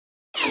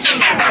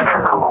T-minus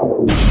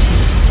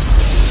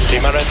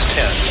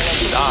 10,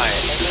 9,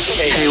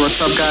 8. Hey,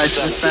 what's up, guys?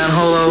 This is San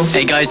Holo.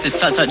 Hey, guys, this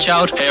is Tut Tut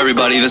Child. Hey,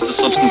 everybody, this is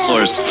Substance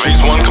Source.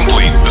 Phase 1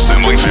 complete.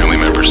 Assembling family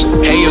members.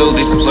 Hey, yo,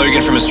 this is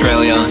Logan from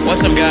Australia.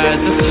 What's up, guys?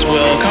 This is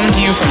Will, coming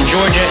to you from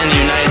Georgia in the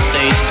United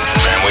States.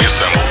 Family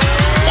assembled.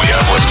 We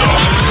have liftoff.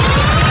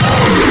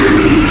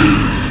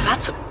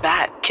 That's a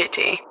bad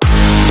kitty.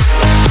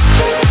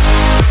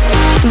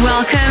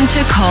 Welcome to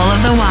Call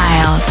of the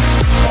Wild.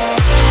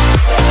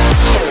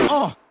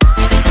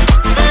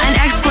 An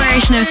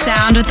exploration of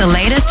sound with the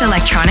latest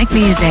electronic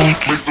music.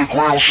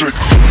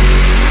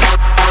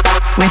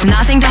 With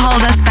nothing to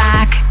hold us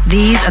back,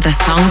 these are the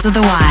songs of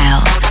the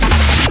wild.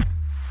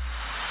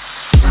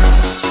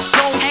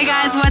 Hey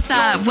guys, what's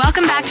up?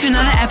 Welcome back to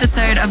another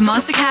episode of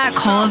Monstercat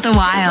Call of the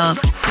Wild.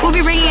 We'll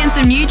be bringing in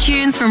some new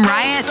tunes from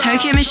Riot,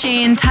 Tokyo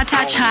Machine, Tut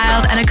Tut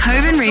Child, and a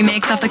Coven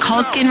remix of the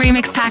Cold Skin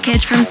remix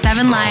package from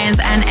Seven Lions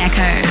and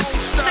Echoes.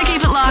 So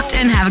keep it locked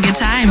and have a good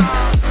time.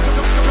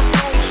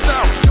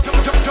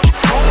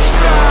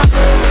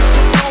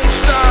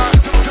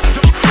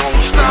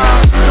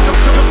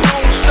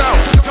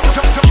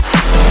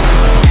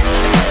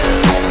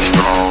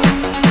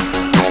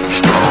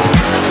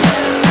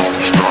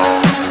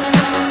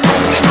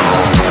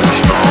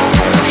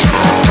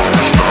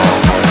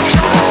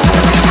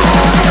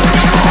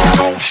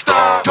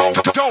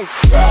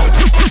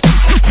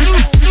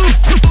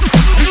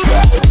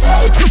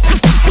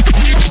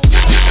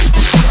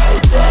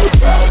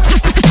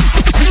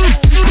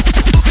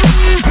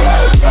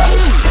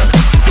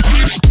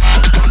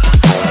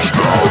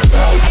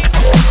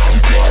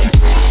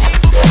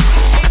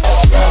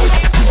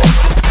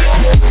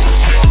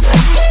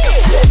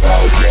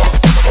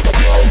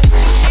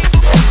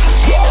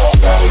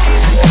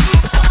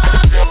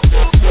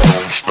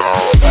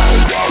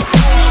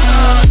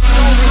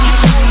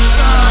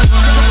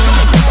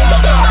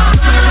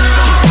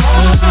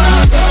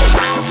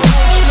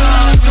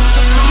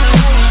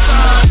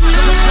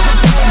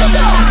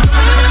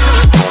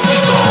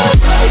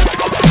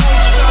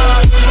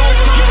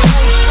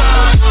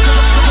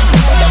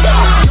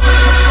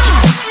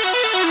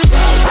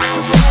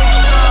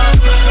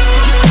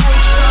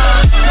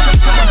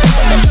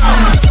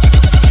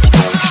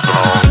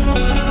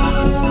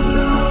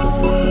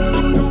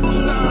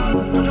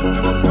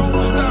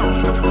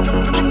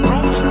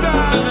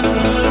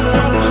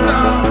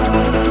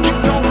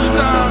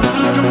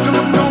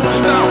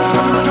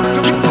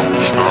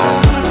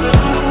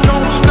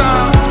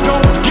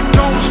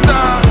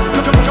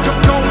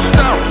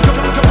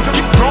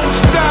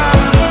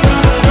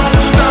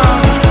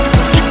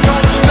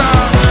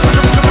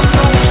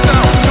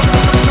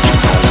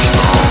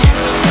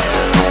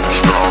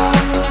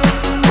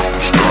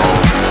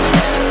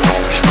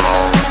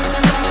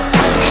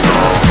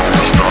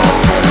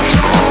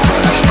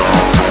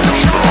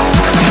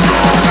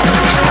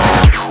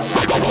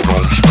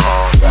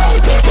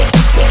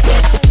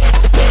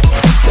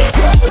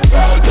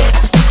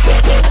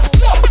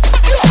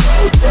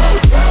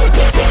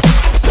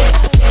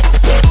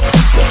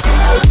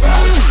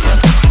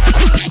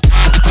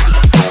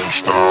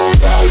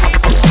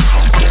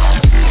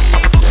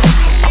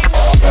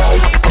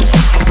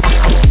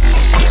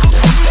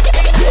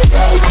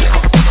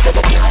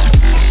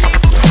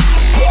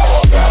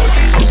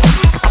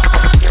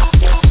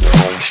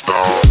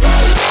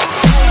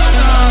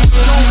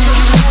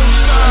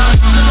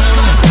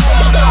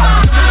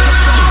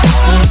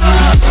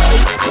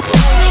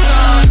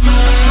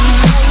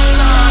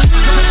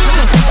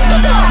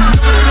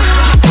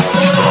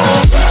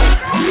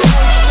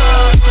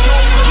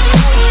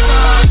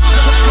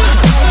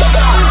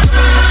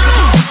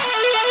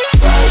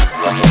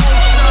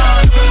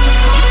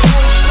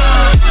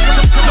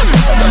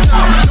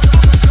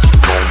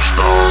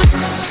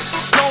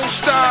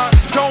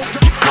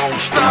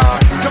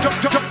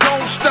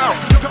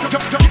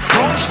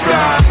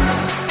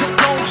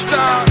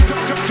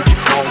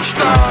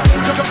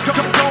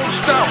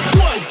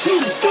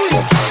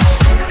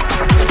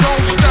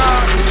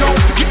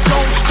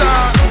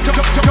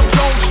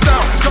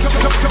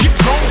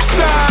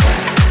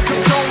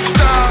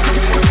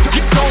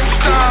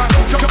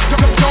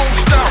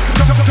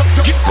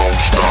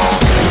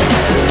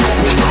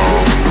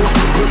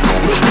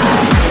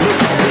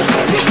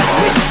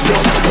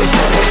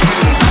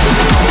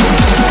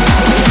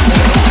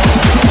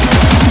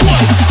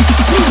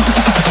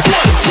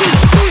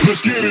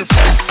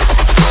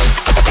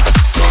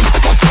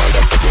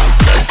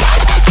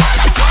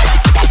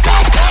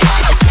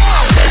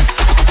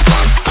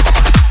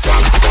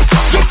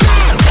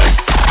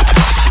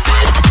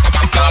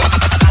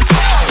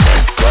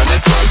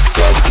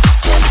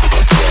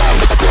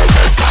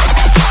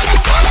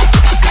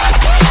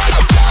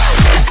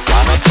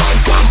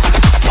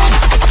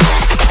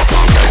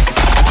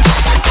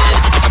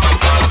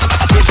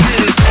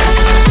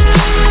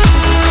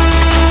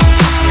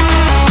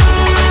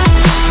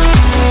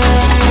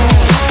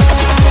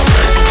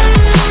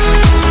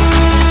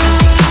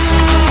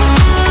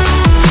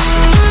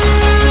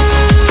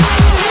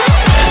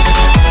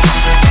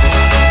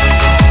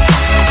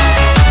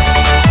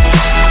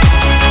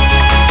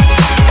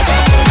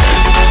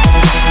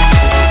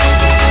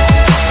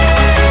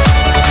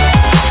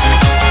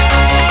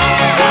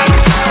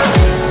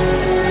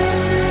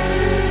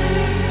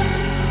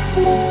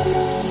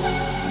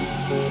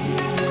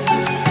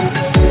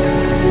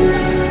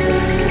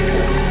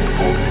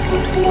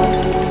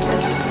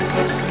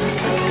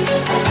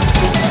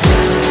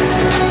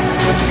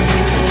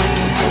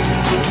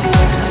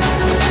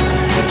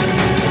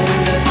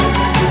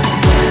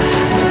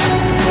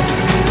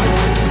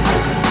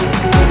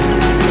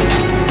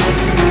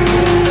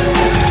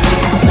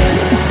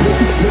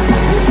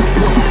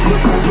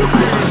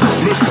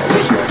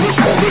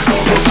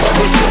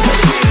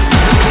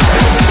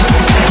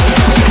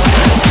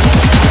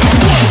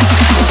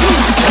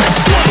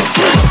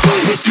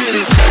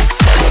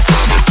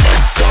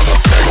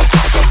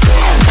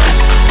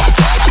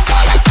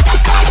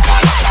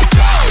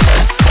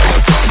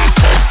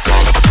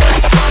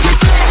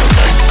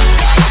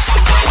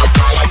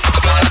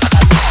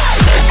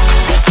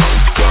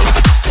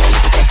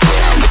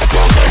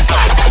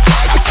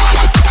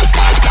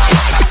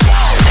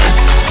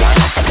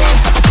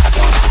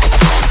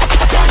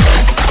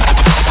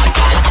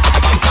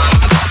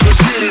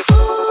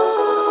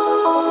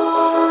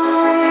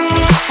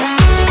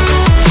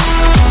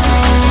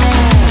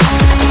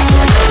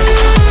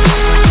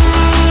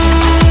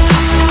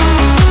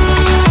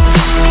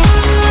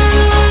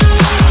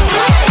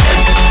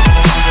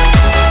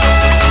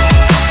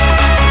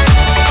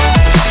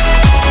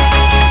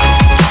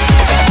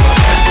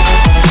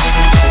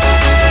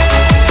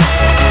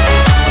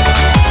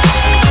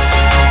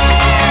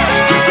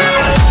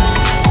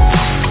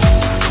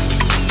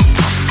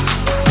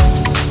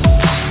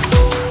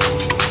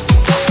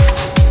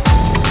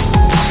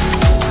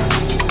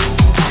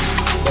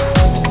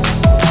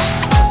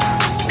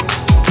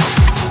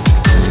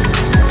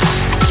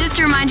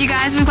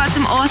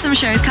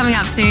 some shows coming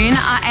up soon.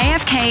 Our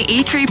AFK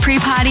E3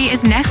 pre-party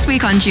is next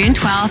week on June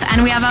 12th,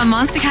 and we have our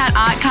Monstercat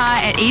art car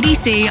at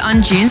EDC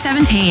on June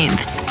 17th.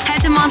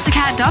 Head to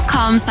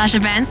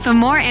monstercat.com/events for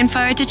more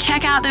info to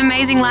check out the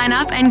amazing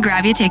lineup and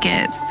grab your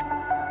tickets.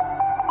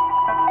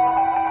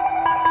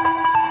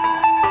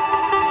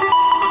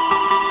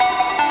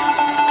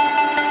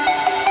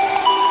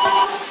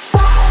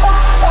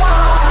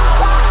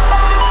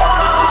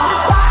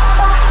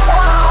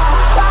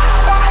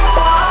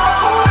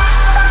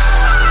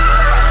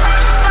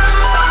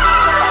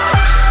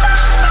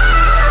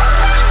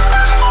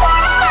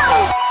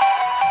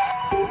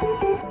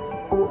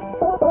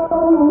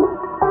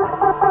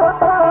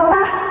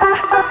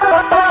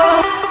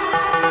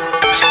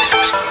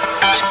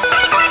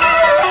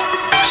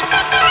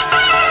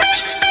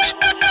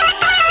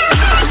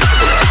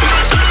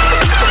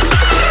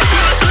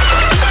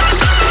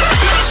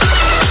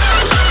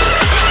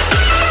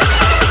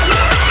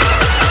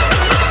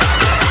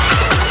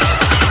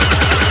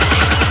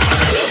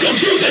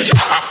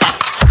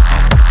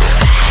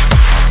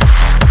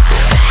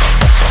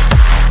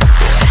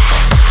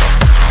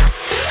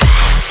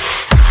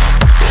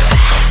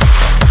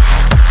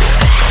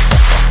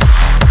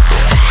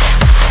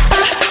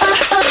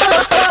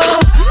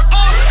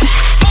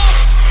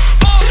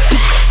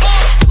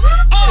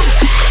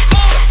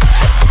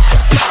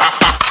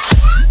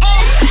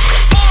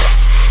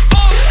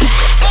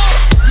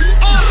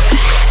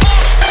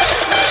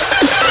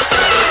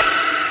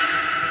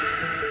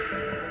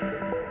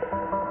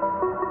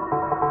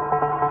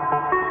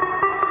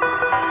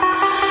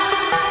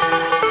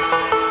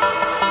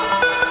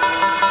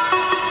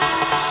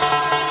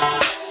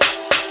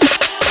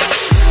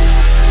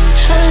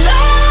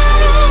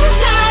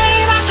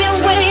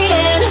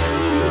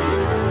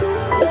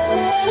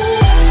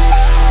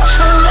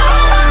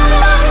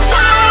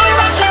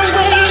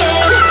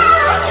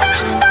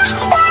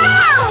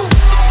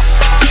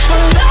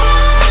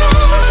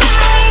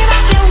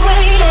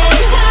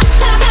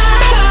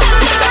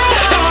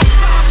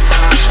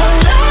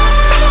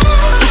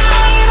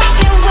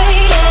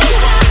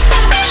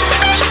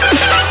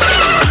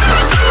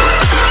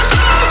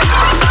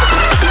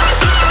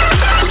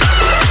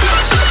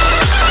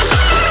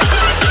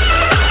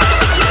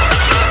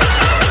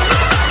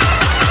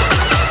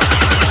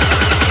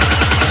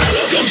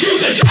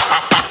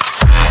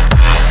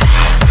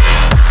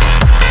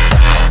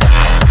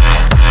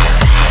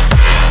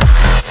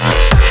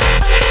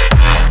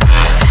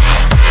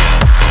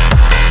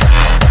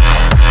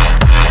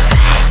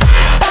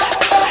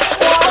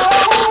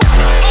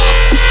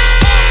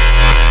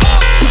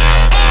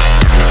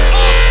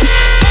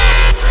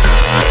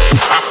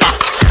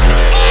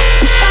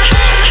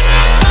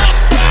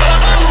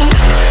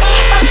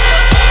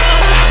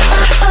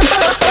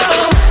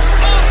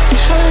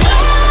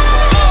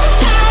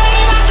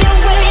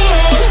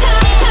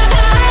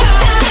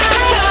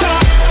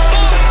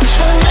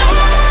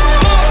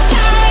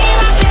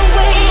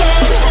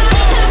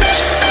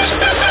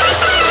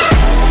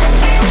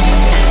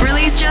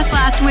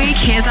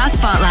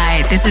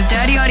 This is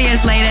Dirty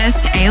Audio's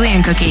latest,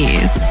 Alien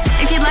Cookies.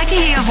 If you'd like to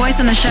hear your voice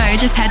on the show,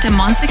 just head to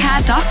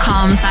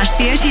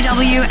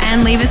monstercat.com/COTW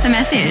and leave us a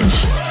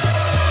message.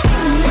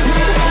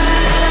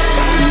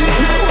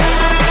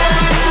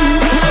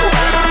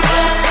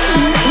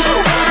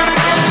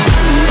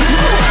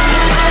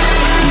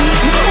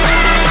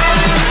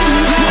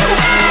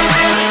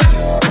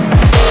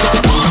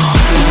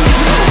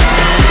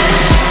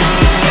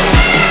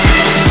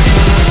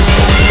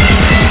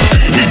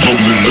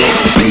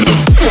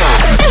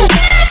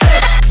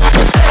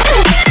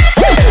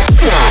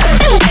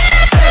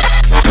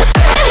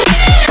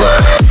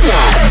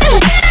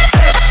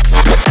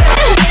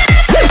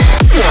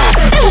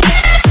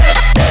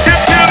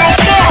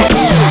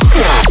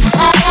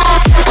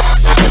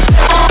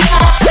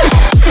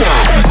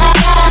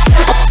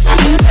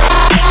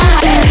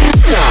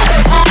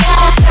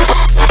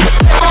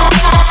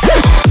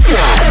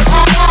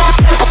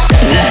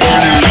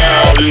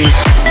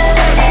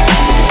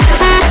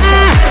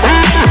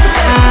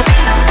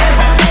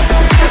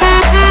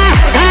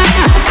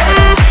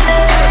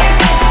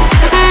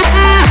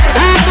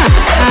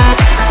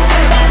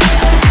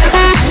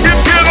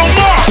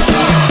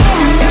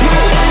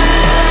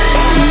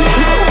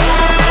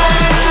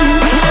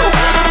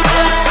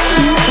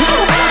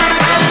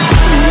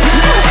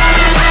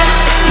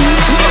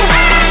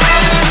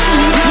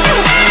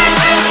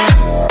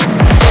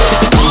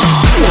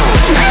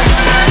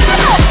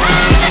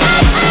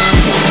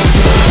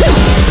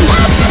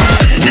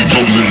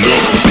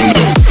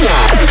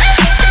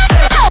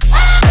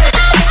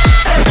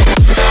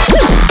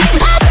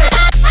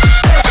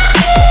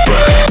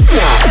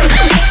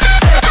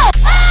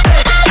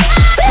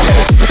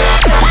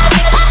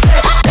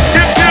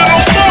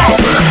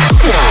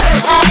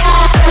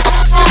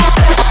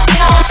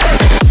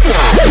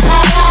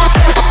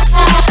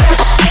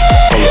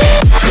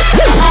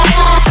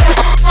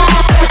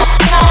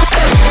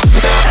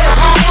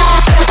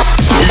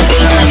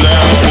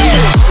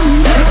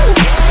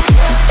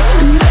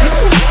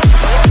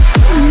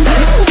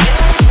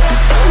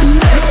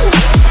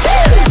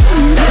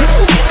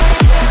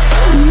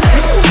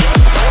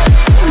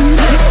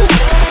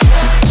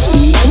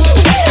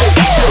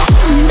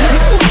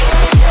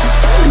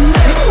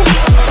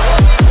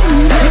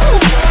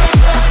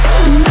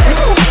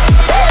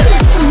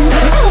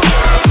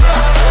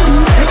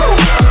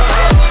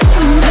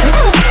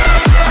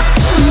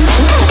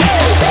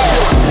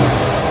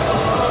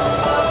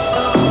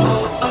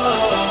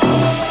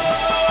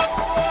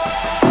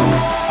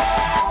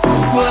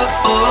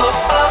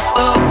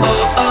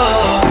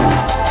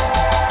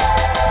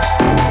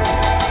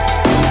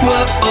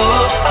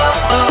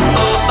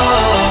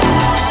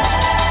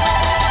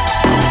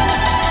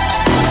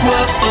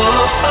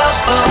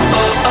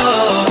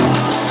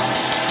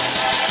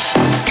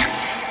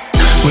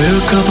 We're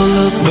a couple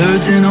of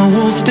birds in a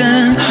wolf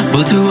den,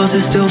 but to us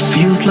it still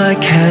feels like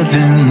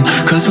heaven.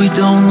 Cause we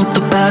don't let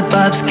the bad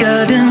vibes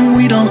get in,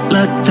 we don't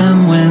let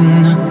them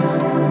win.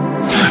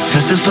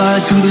 Testify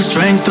to the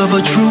strength of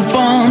a true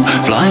bond,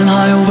 flying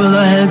high over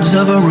the heads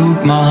of a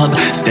rude mob.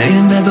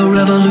 Staying by the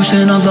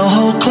revolution of the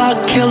whole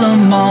clock, kill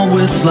them all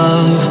with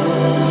love.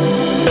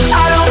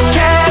 I don't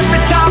care if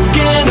they're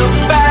talking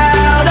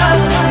about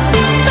us.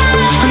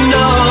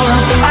 No,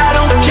 I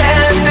don't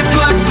care if they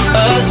put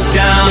us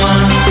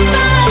down.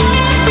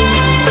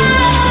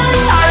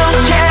 I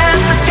don't care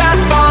if the sky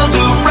falls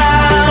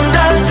around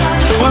us.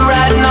 We're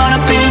riding on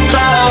a pink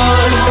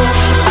cloud.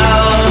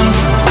 Out,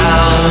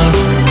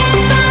 out.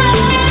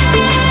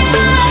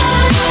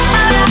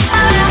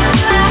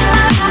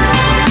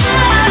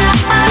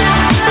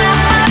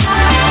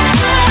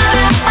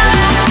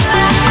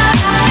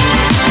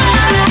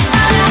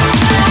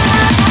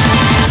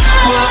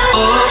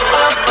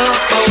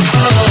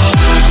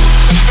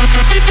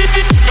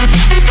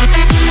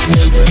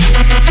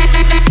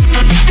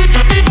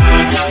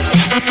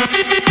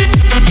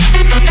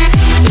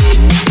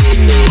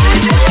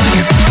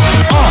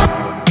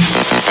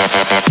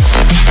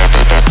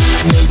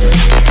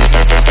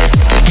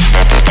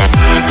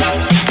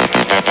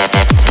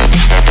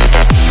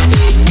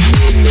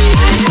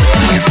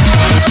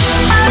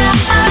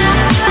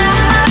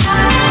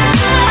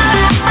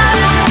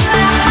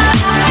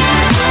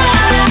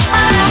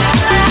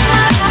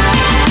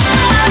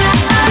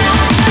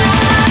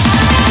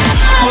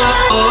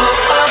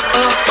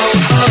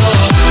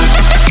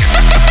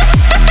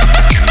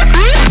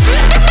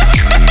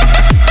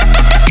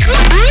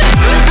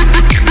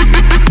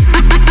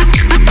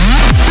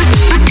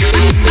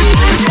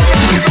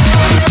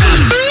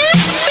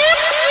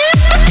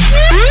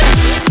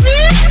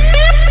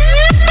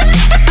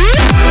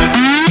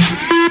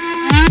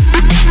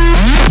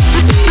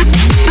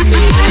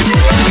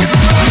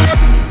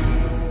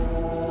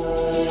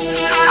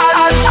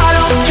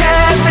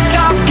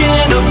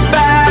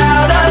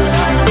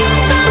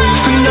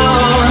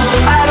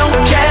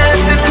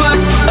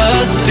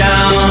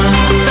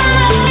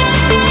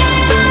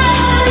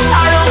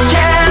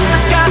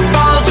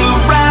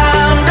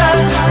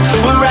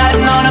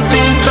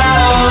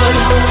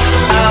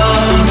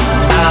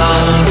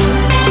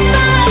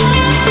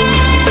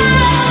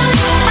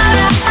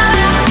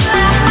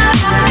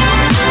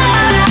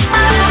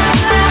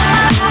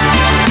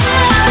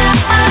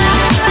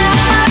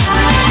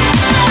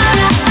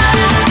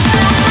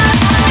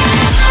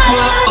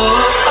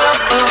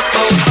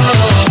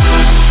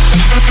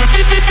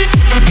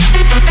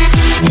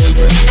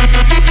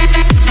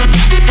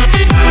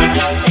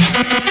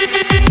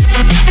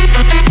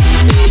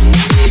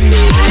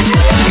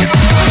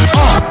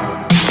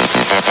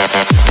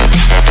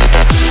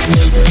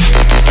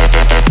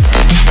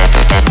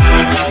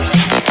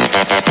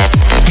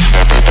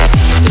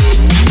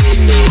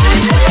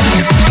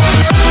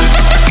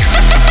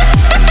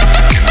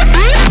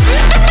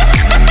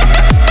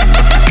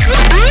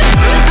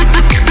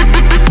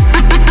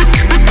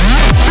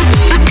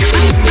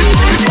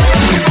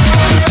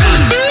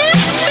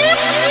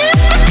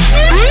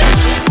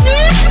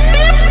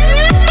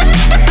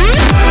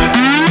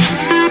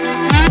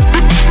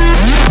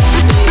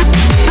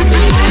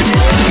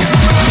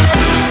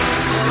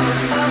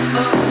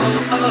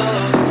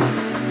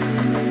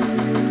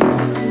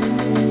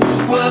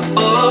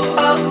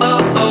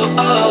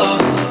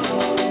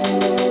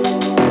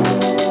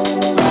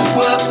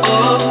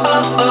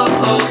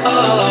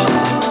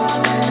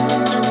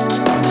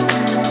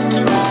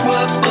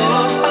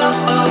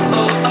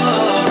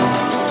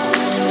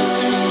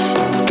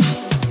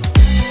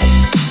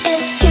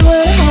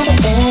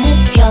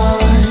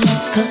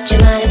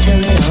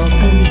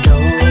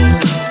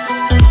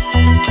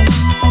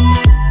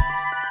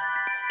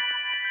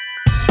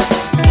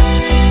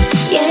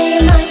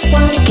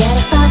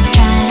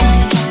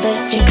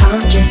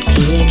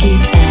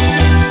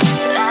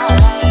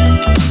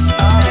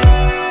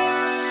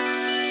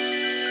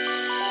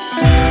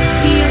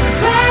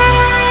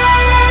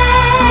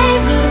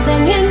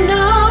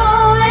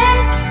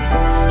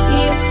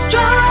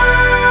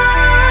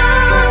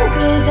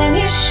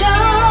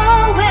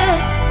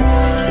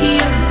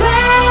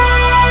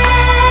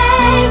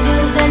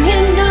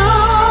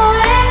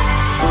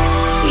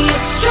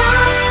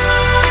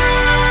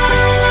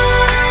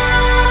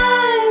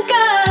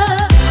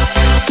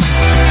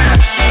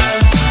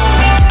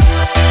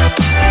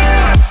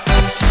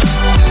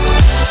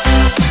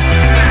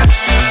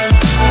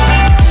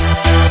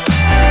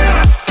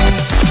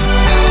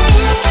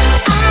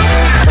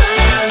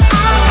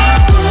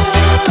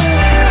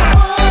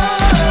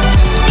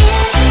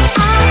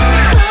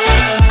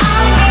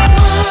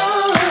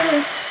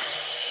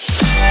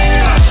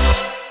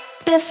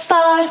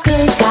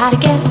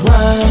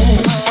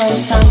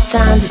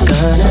 sometimes it's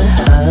gonna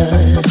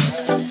hurt.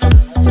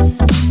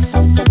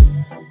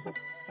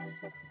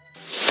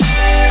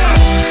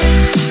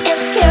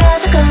 If you're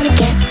ever gonna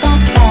get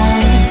that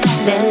bad,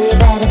 then you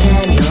better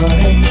plan your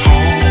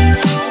attack.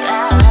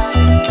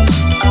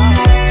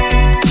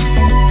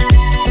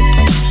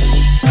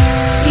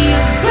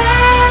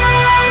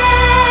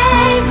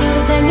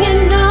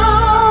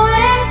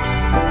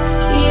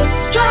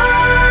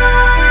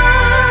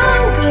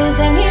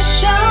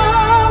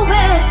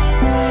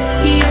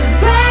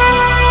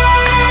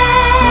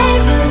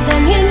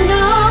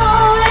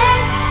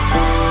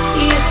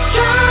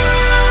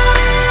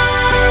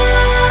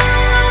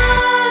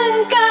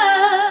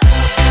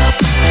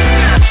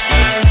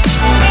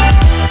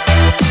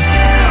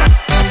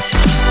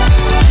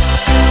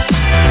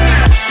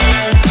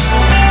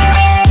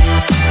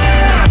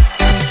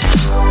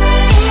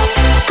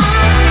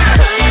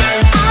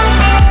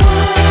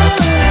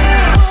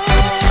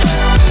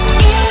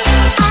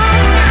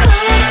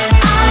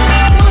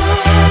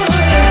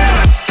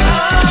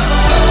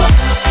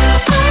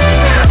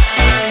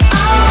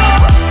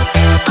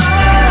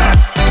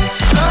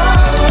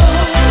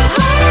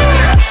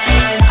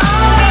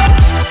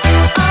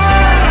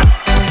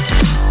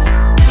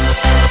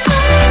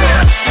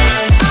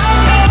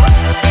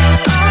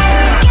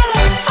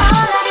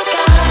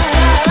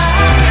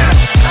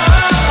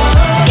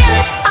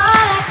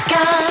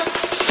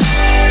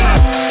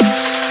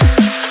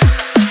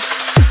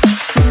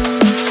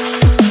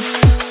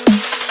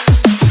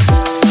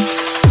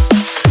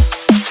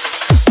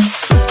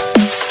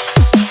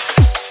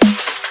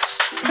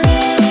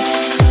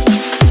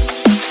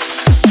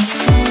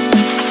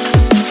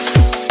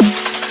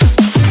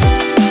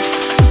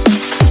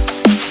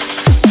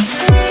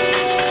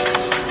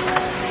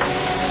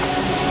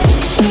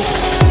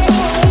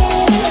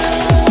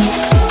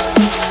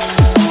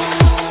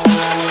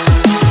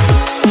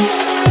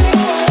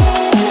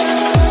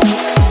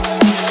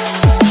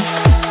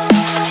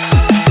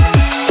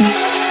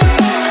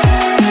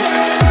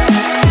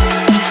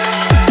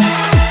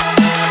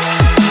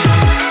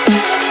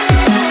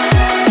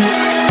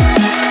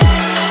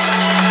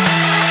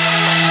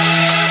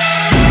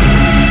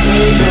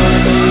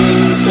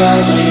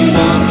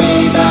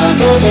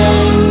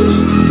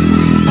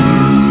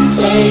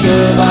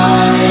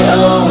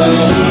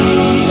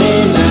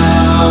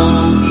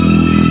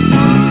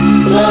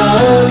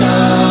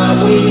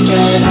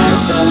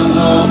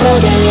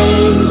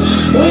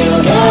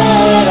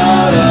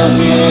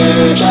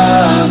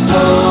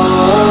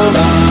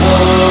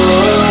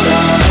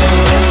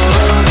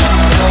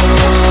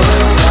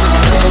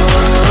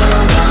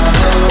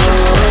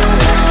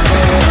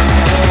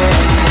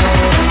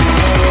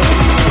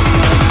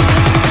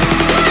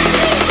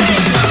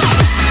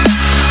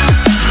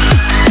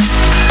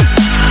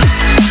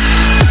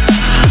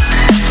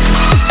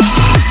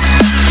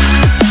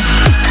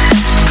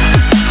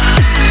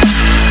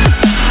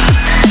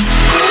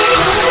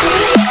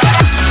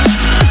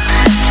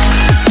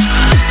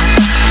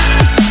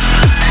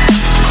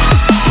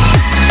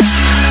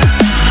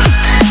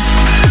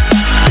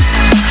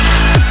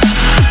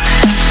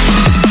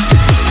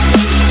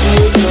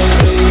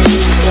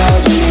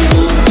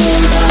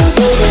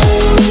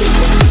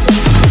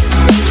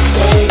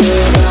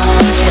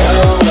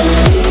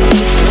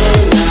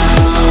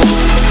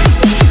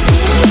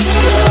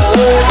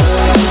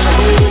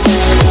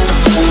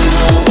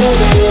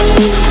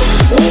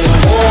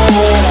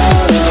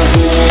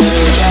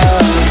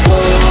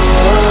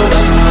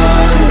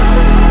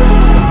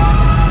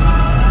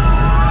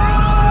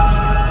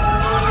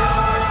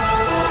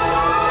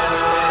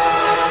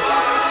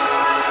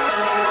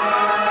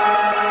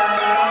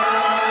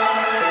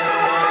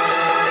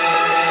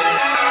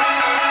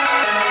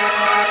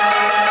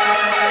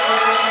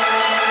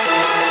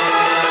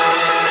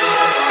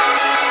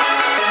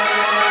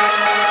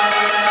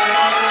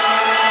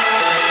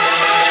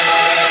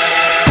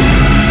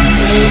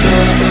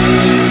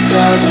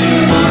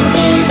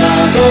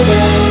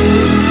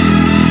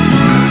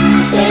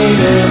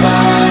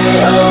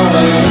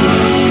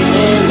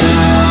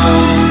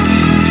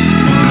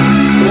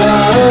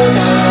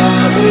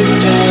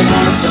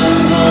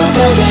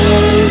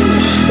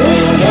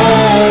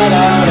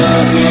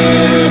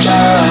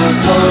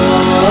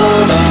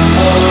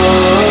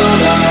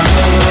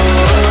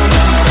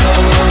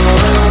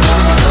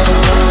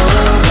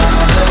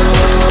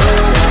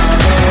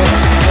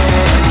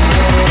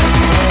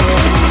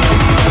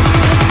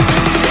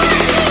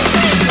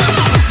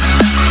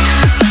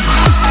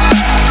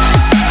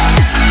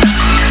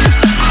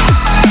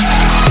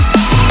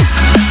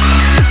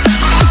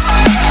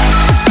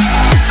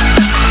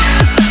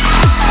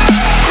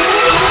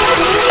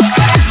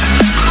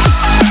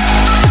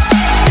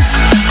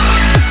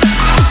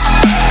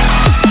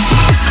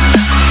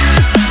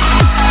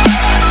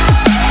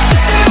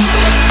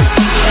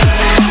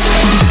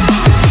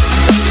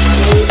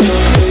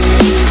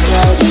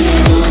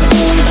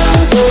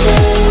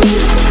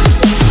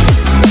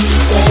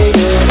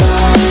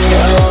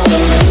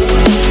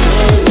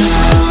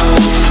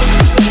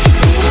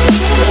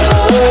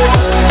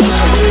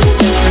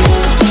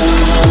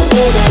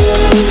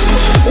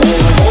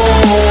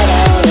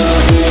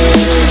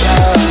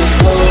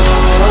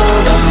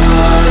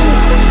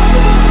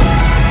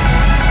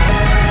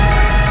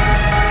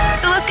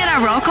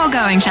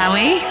 Shall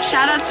we?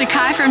 Shoutouts to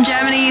Kai from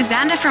Germany,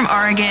 Xander from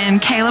Oregon,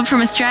 Caleb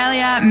from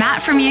Australia,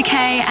 Matt from UK,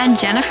 and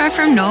Jennifer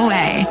from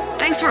Norway.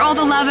 Thanks for all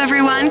the love,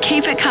 everyone.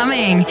 Keep it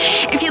coming.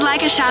 If you'd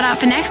like a shout out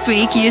for next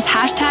week, use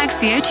hashtag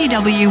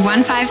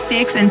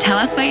COTW156 and tell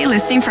us where you're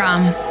listening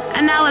from.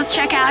 And now let's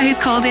check out who's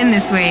called in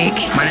this week.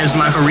 My name is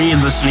Michael Reed,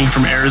 listening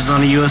from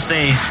Arizona,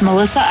 USA.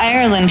 Melissa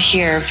Ireland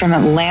here from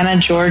Atlanta,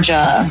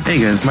 Georgia. Hey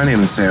guys, my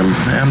name is Sam.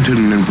 I'm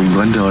tuning in from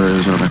Glendale,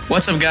 Arizona.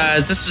 What's up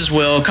guys, this is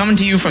Will, coming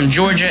to you from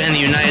Georgia in the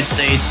United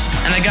States.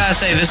 And I gotta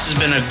say, this has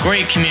been a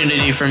great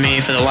community for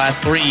me for the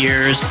last 3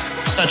 years.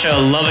 Such a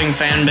loving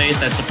fan base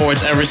that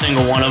supports every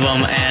single one of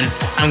them, and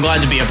I'm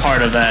glad to be a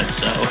part of that,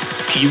 so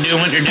keep doing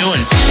what you're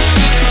doing.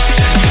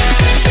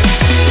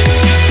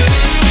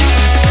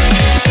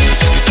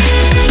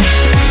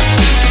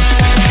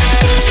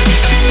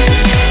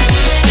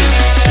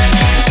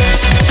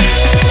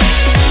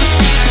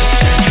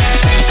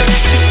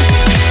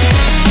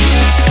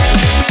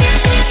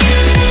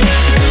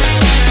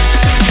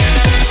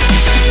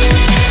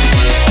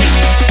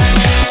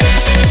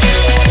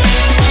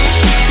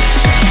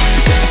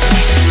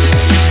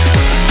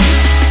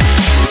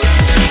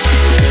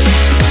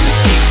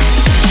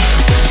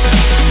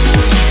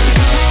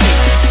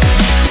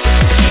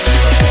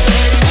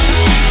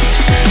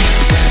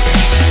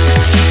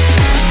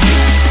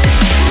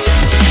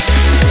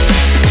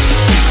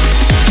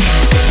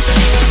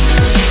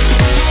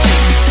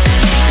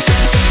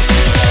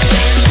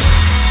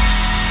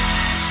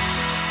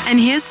 And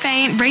here's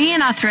Faint bringing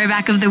in our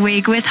throwback of the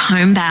week with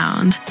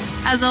Homebound.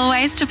 As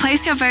always, to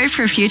place your vote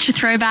for a future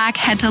throwback,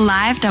 head to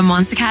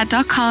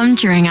live.monstercat.com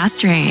during our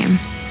stream.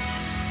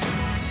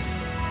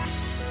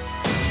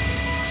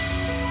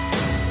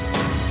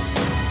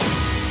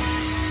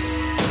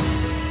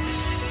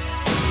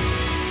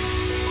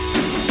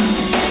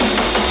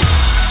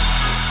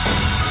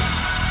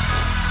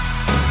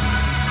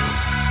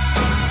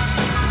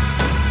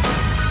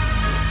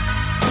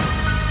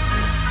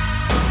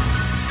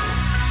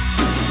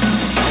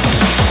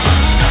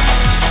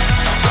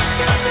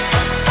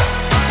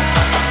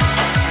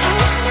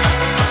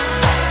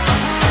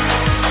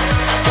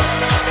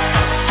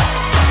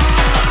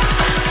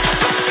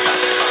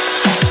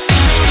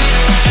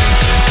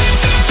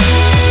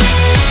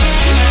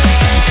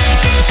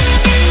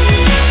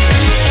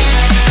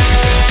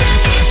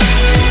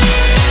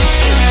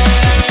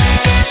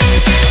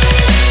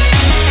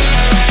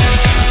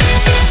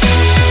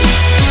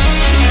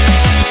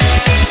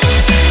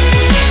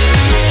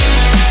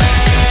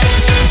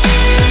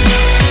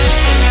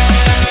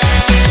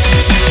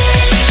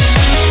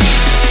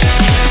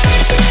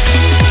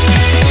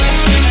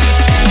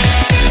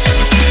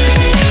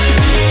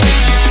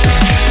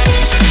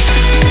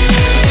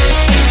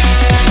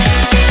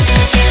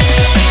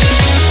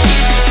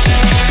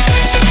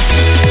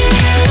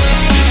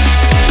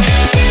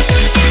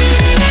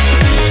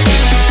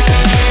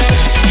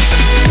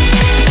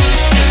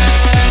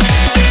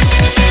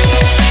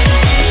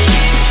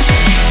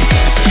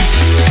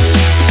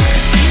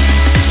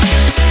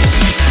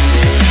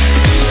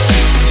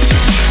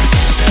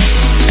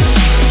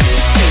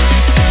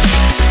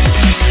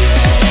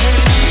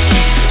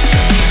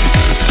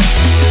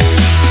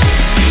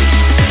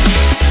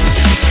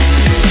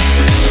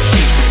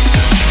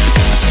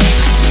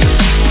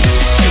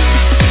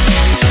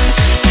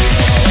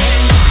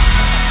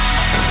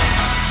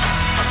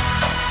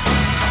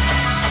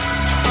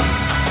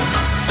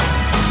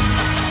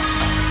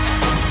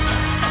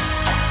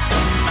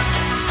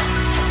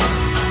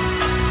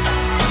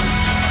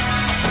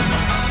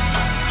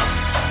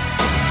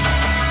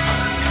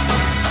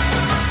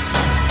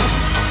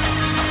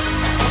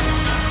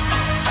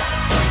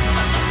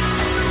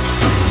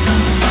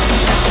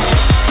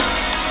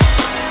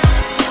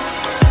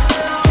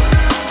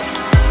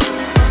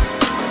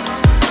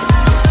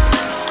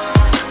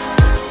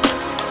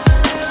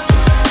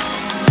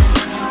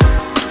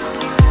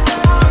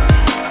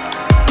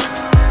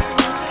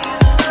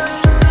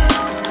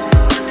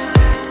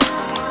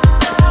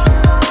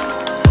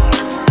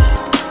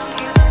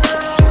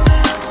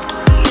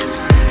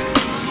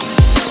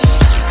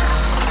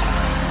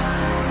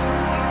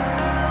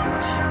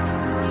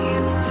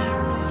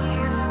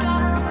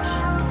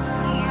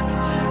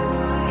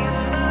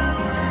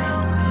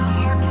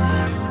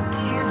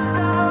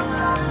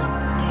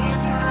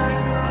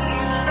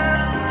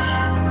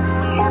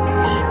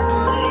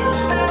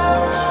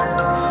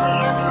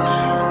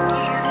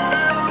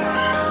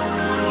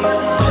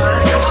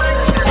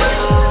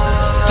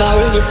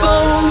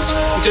 bones,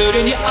 dirt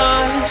in your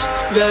eyes,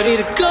 ready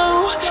to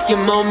go. Your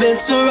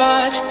moment's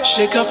arrived.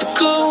 Shake off the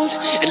cold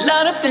and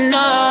light up the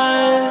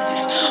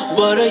night.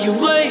 What are you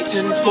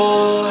waiting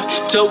for?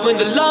 Towing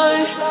the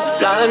line,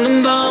 blind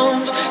and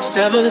bound.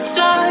 Sever the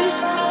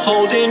ties,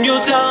 holding you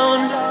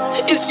down.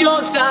 It's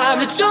your time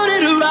to turn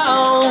it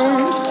around.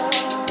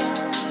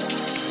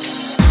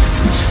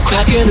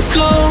 Cracking the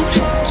code,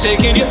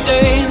 taking your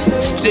aim,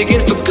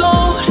 digging for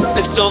gold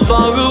that's so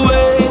far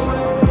away.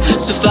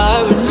 So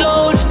fire and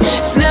load,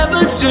 it's never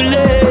too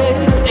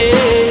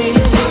late.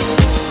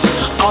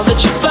 All that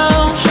you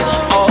found,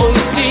 all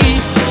you see,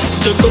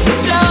 circles of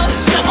doubt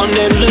on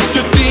endless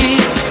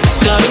repeat.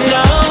 Starting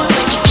now,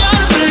 you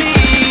gotta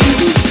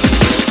believe.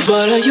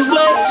 What are you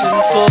waiting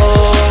for?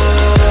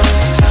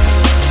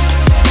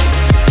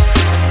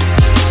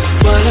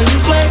 What are you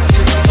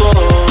waiting for?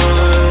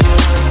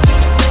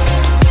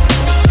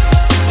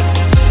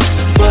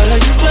 What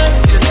are you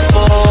waiting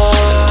for?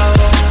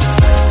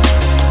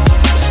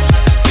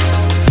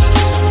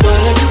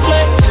 What are you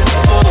waiting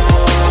for?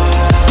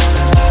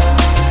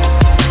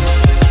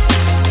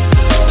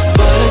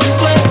 What are you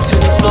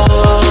waiting for?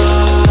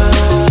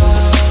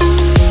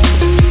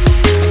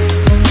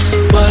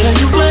 What are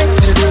you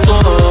waiting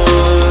for?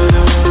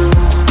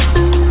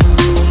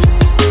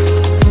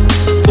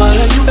 What are you waiting for? What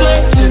are you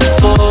waiting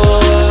for?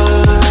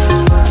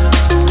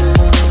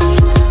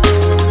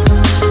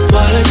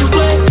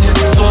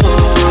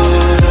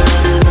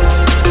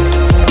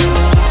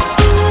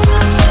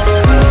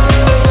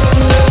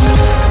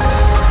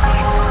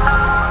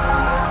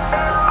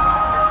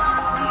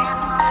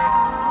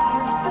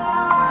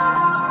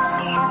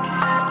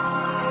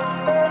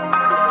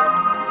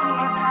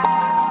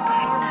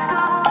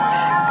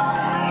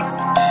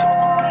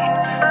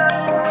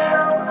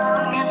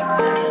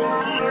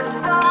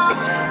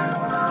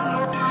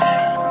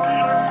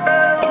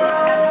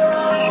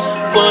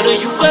 What are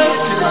you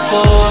waiting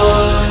for?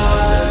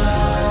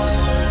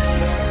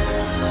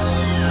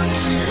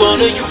 What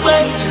are you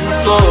waiting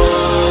for?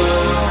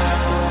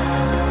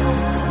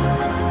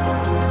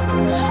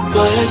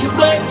 What are you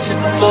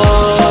waiting for?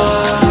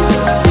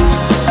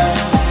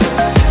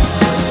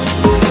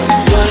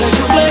 What are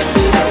you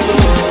waiting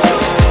for?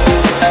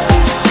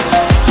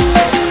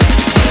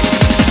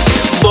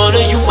 What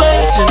are you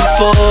waiting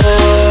for?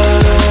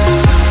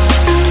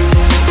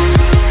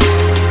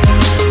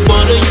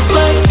 What are you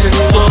waiting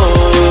for?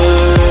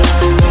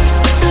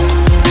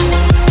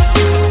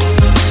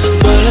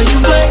 What are you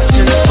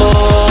waiting for?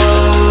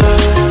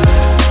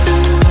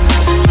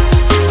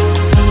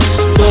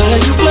 What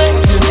are you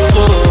waiting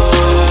for?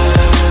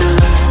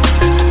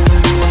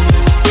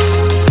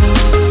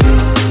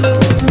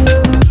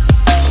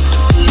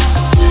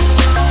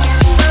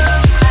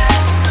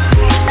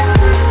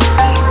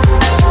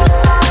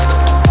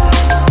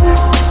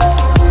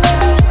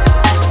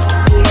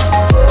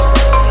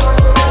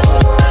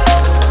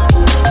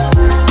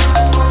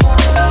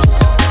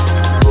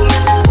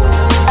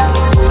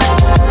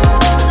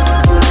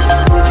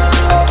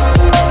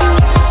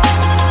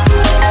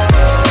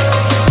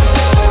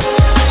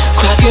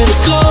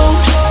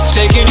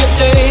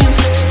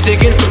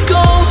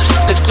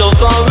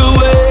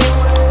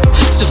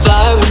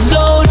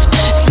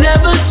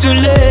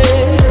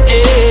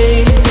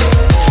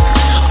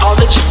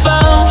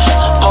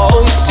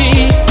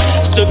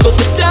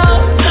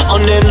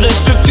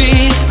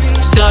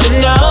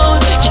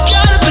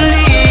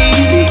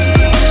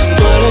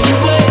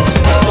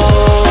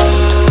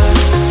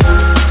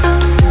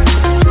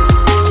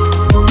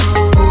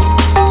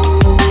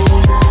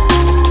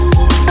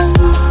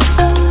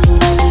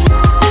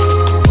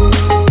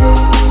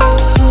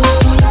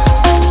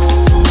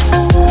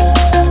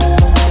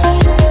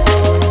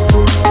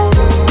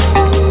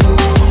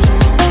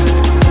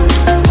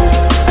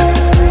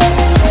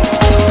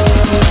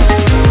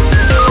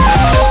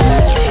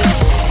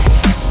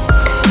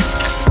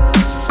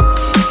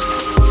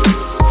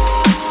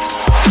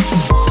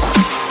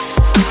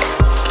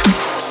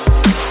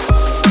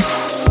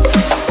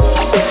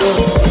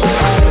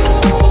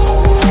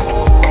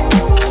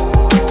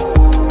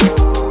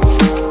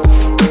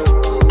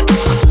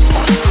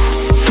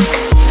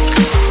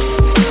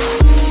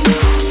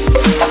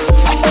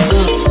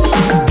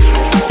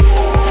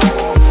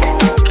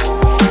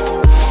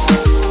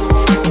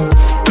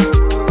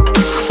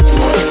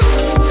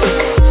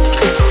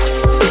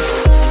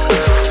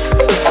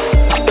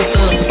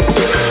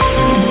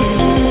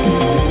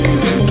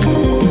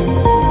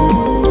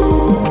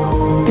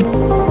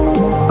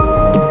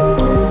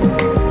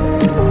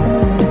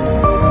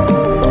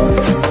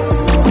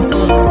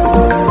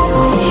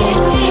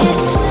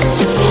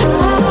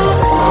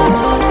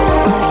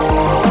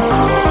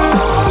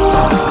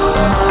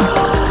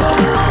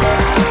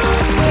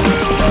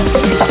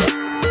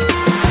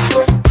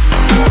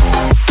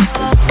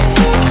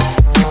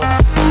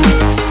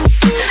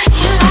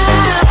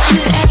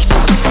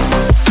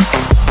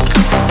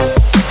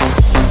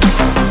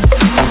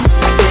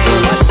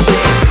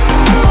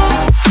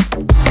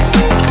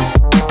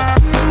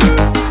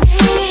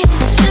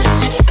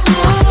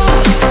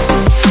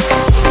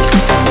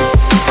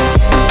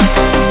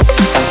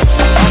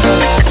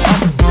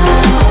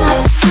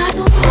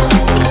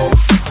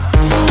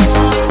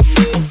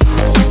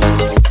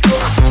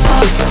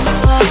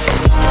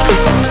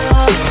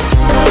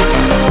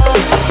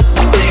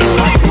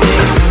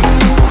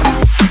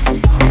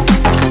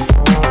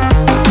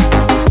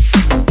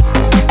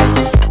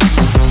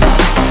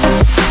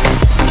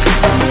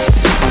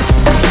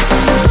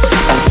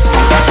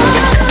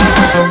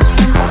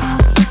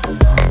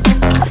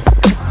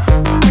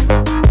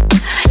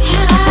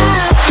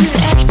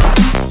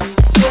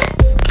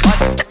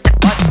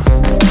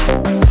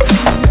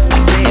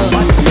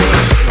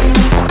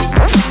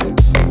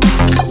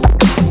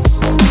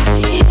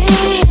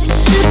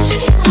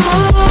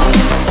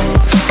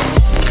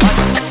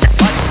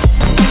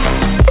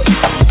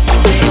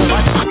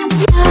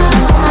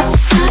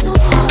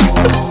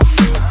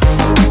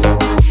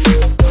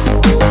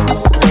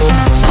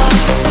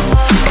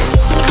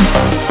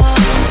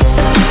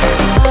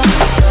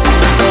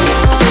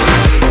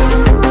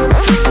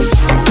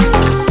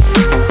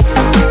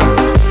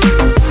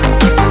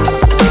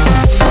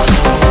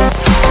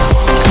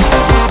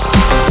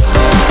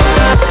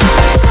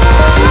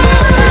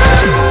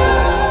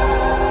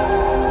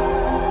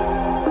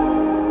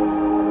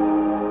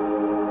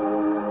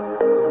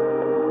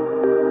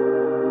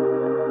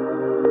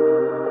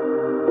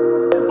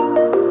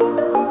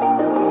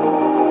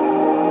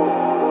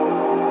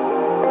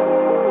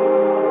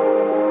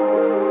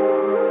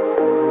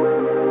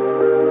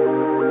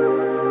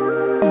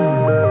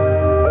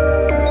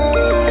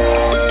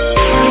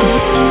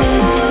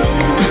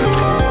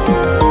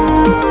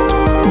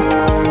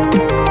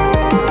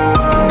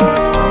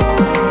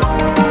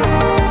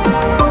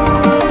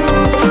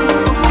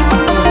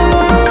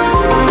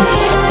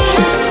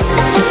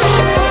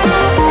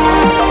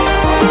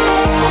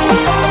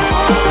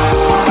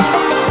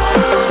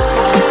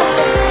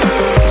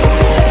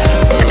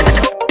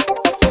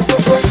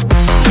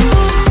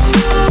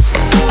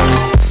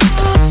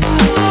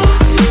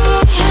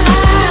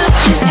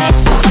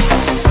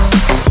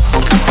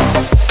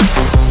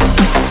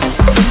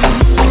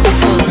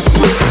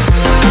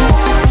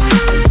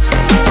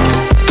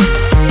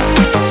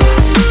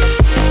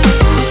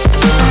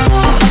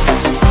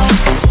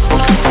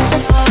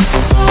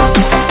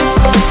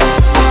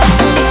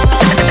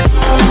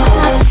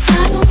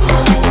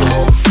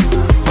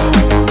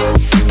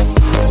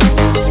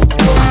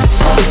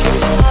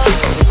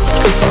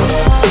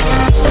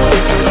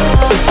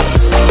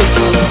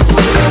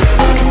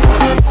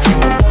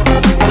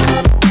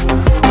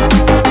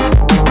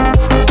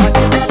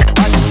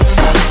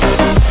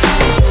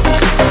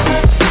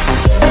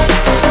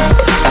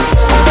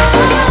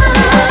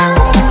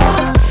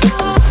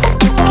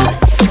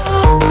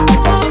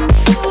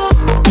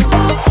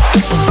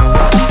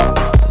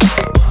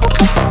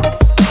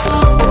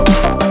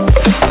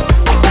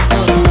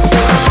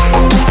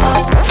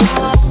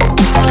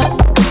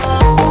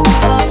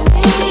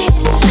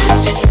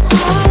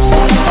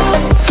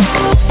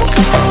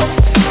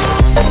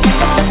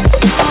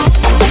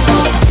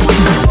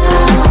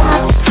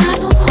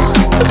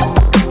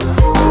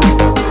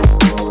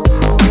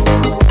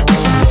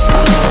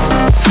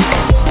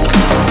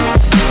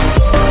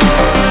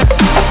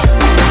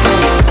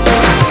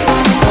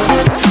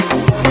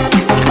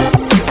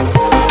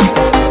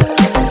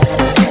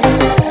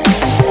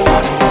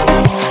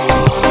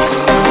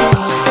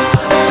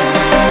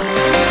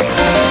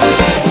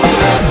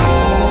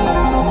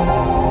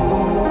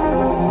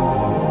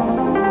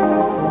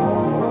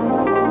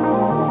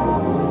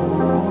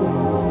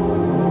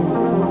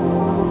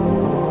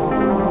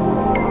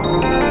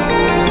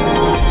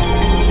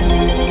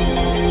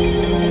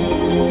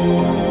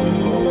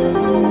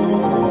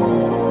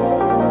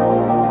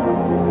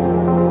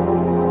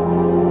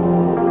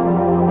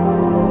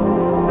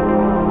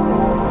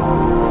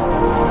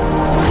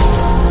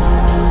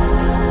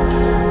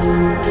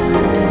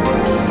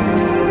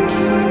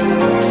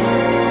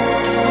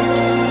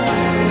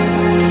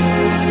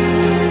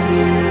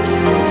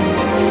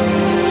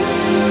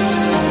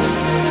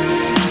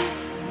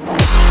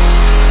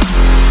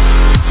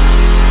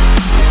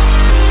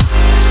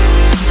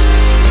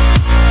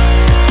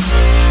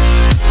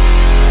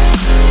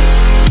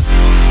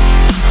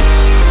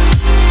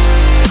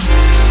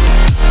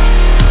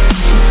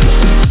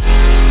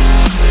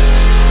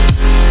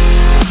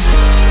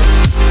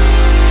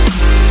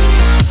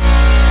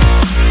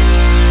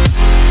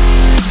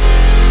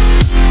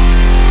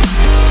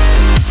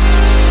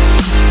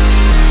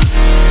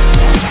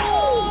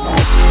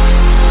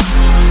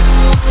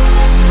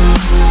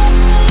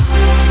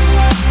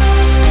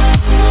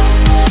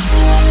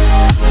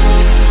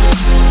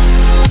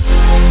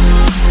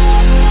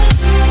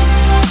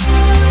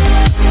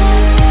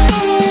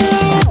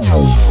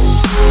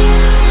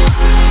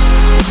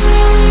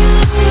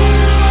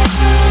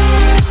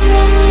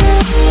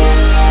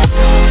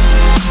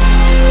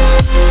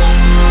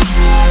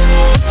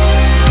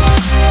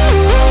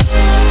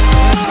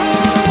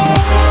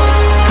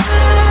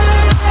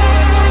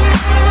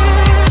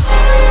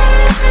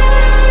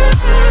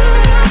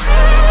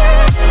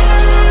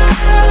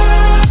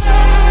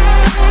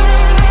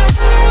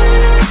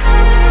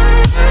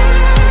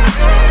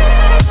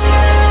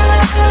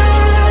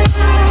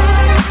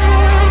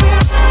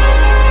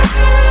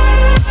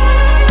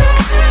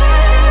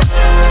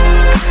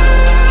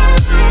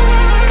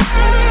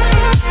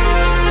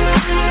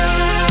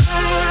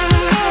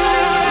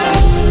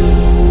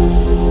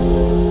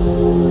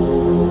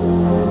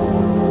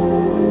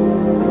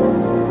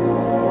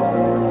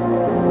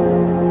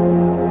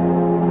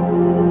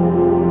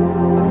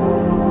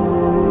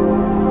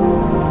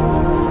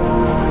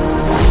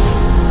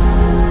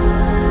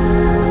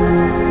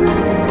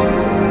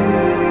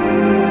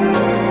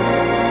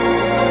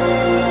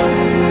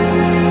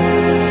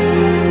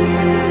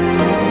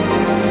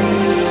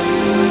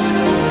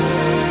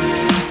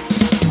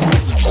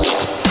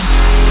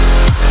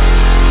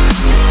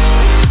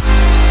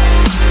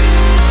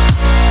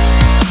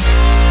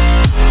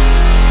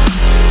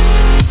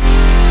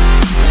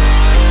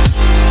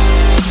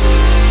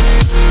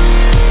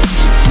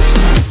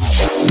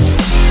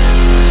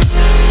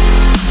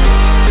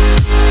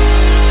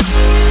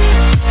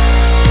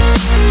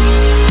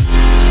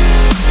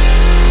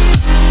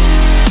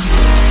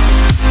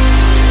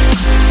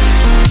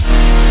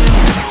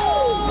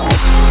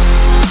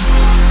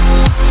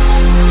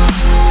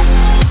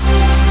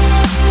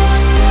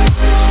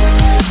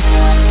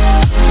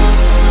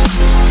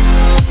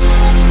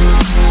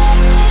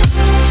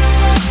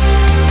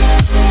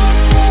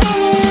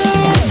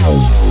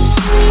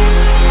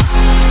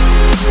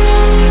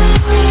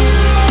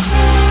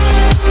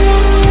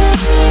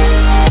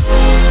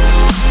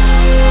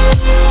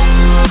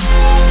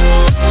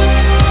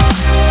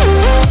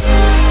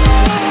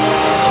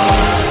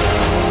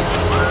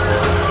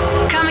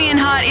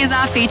 That is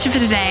our feature for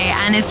today,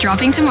 and it's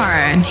dropping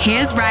tomorrow.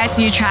 Here's Riot's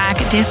new track,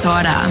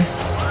 Disorder.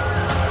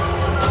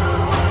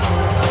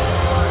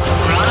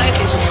 Riot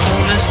is a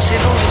form of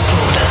civil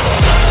disorder.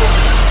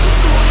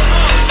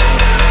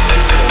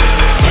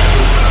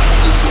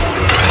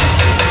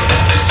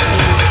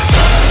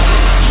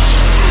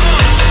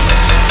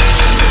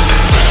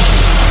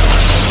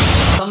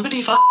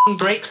 Somebody fucking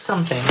break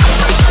something.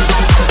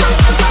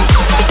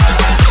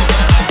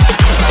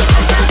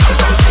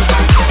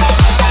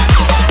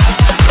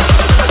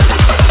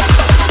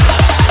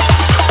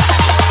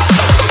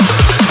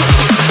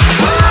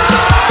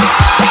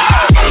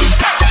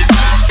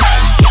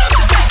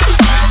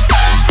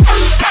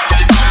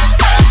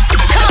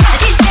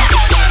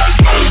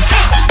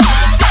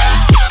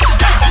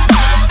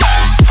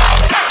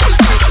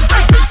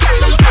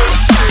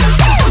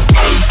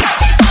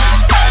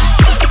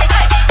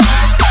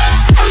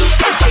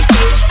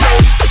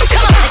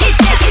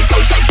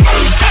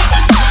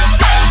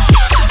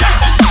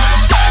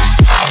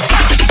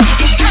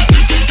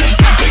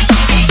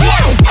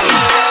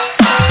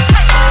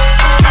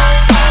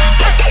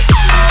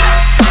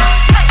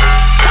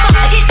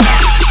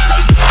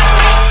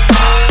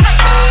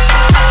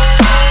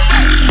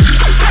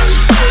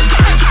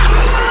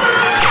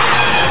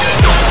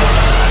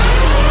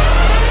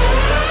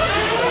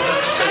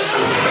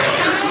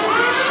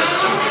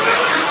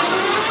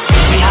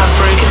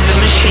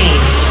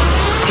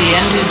 The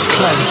end is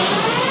close.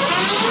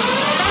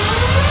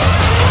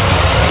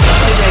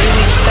 Today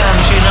we stand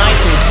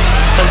united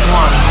as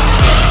one.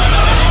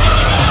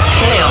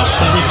 Chaos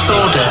and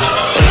disorder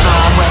is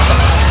our weapon.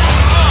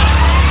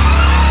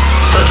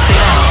 But for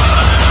now,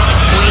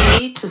 we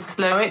need to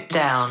slow it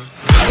down.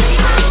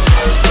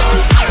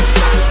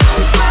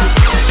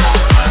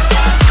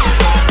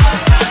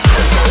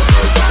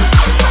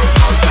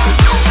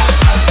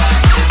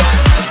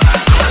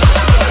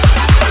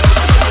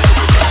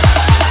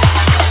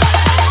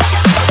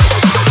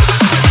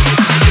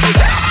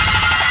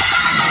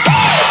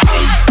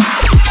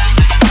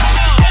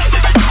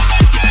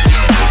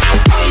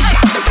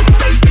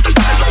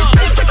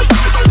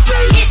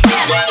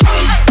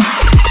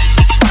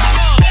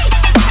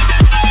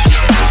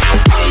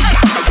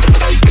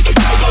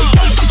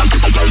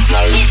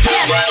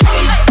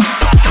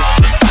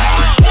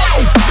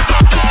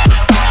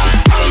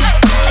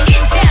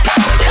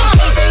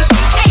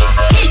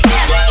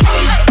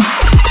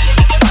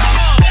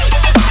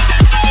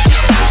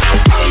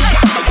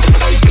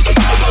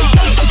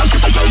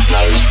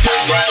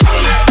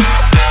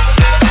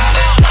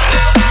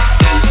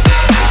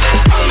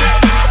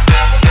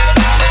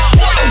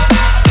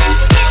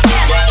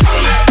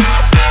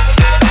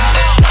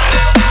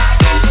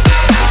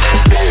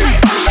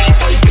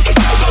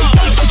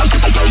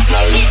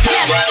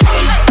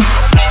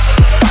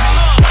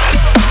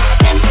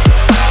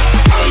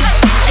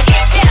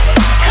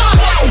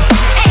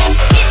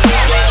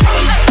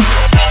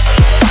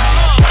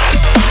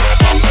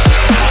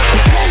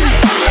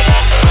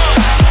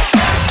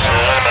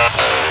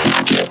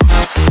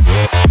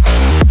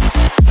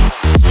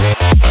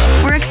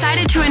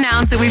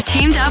 That we've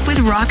teamed up with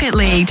Rocket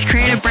League to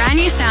create a brand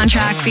new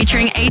soundtrack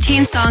featuring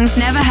 18 songs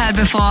never heard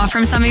before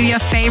from some of your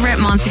favorite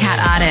Monstercat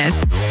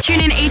artists.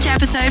 Tune in each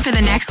episode for the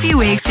next few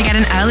weeks to get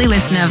an early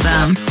listen of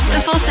them.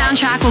 The full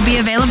soundtrack will be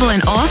available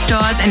in all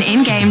stores and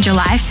in-game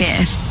July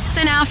 5th.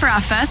 So now for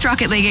our first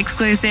Rocket League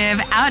exclusive,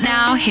 out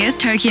now, here's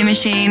Tokyo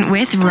Machine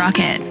with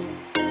Rocket.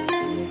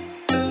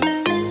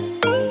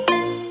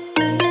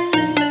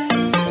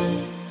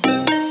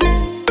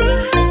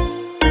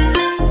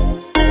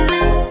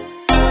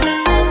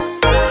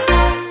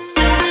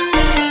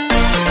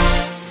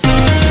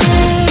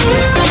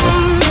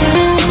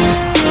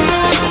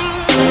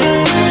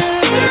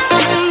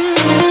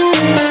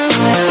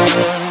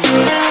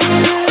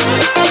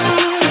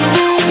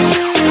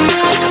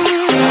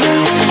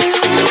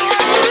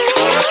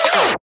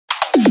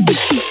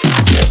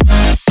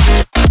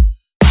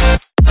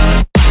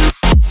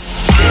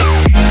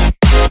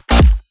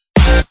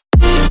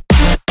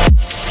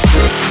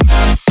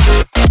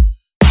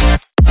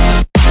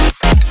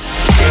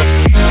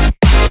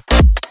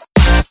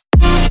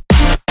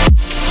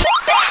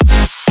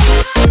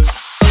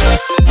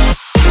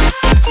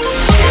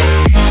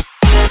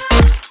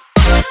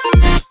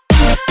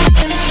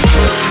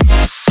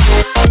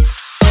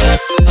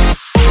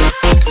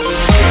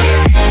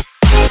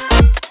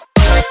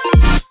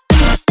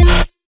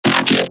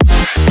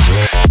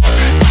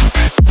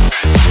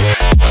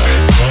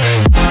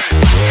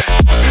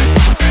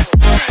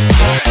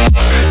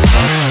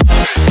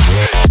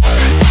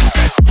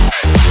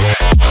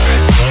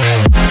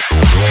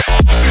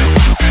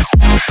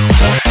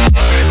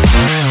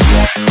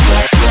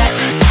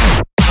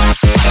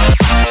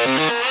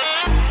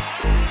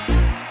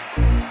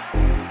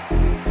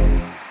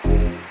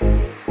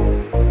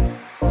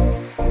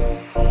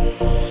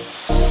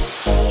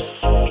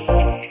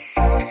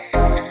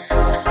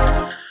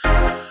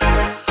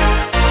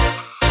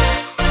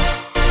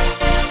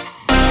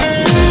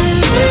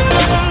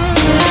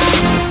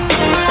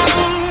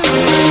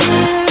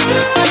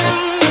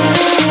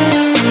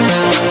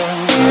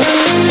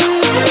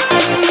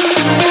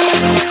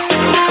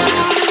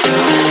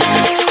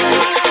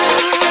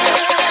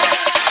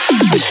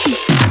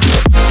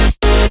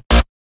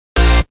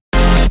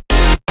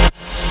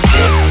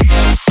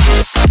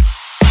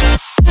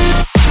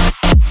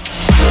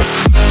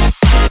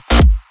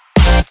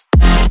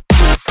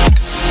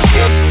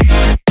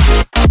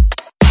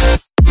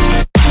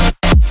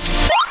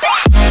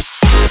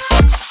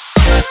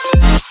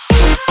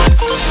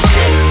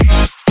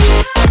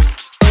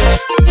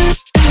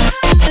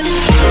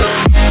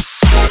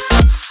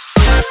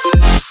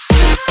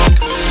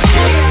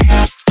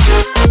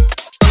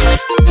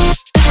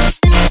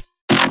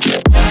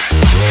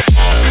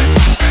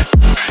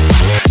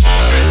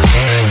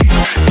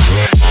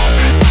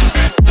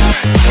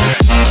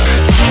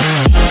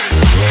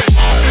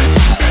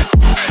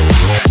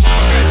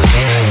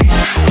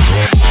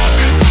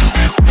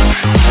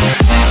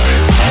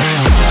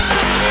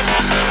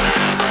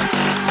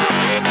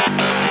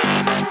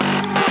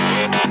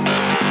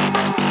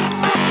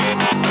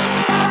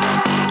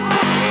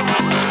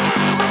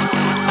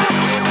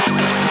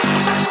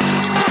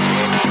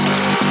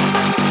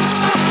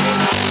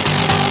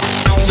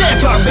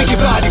 your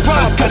body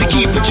rock. Gotta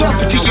keep it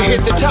jumping till you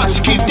hit the top.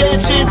 So keep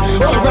dancing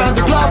all around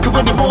the block. And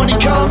when the morning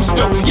comes,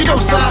 no, you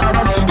don't stop.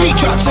 Beat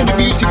drops and the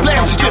music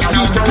blasts. You just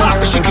lose the plot.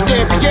 But shake it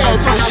there, yeah.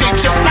 Throw the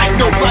shapes up like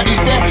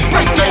nobody's there.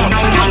 Break down,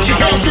 put your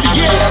hands in the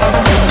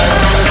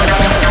air.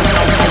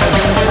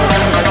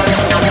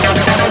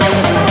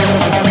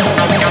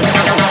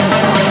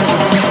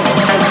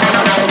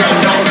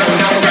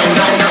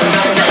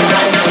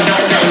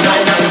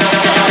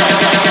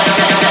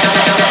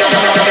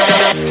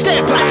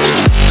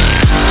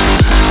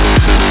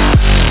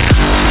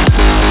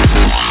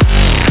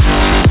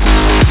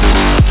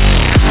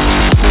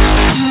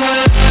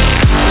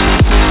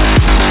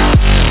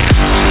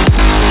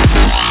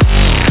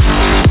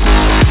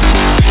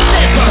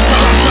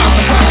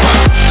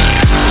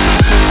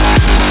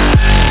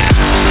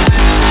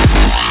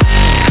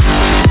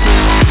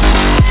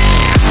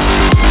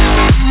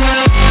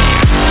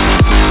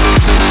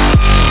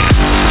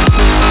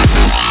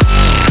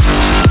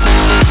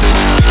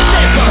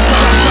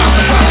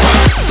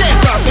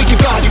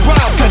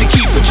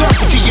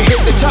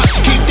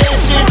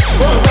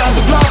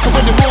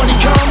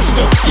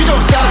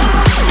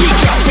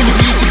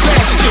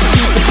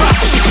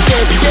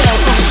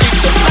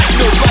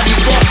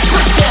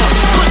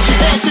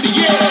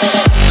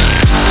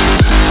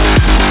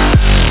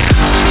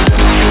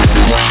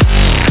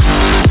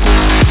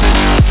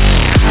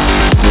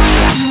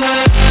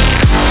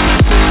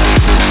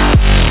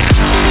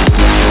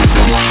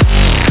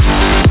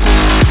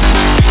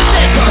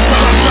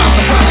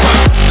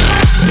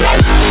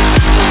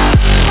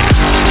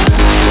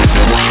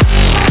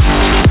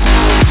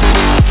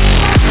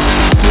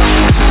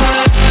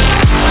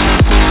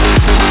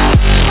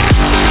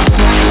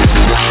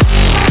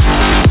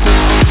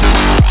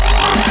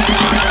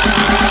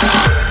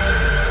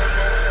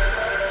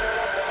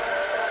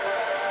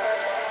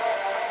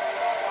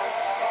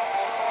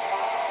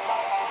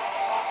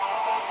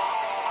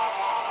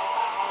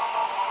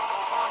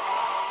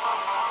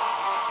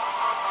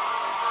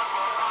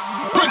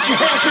 Put your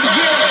hands in the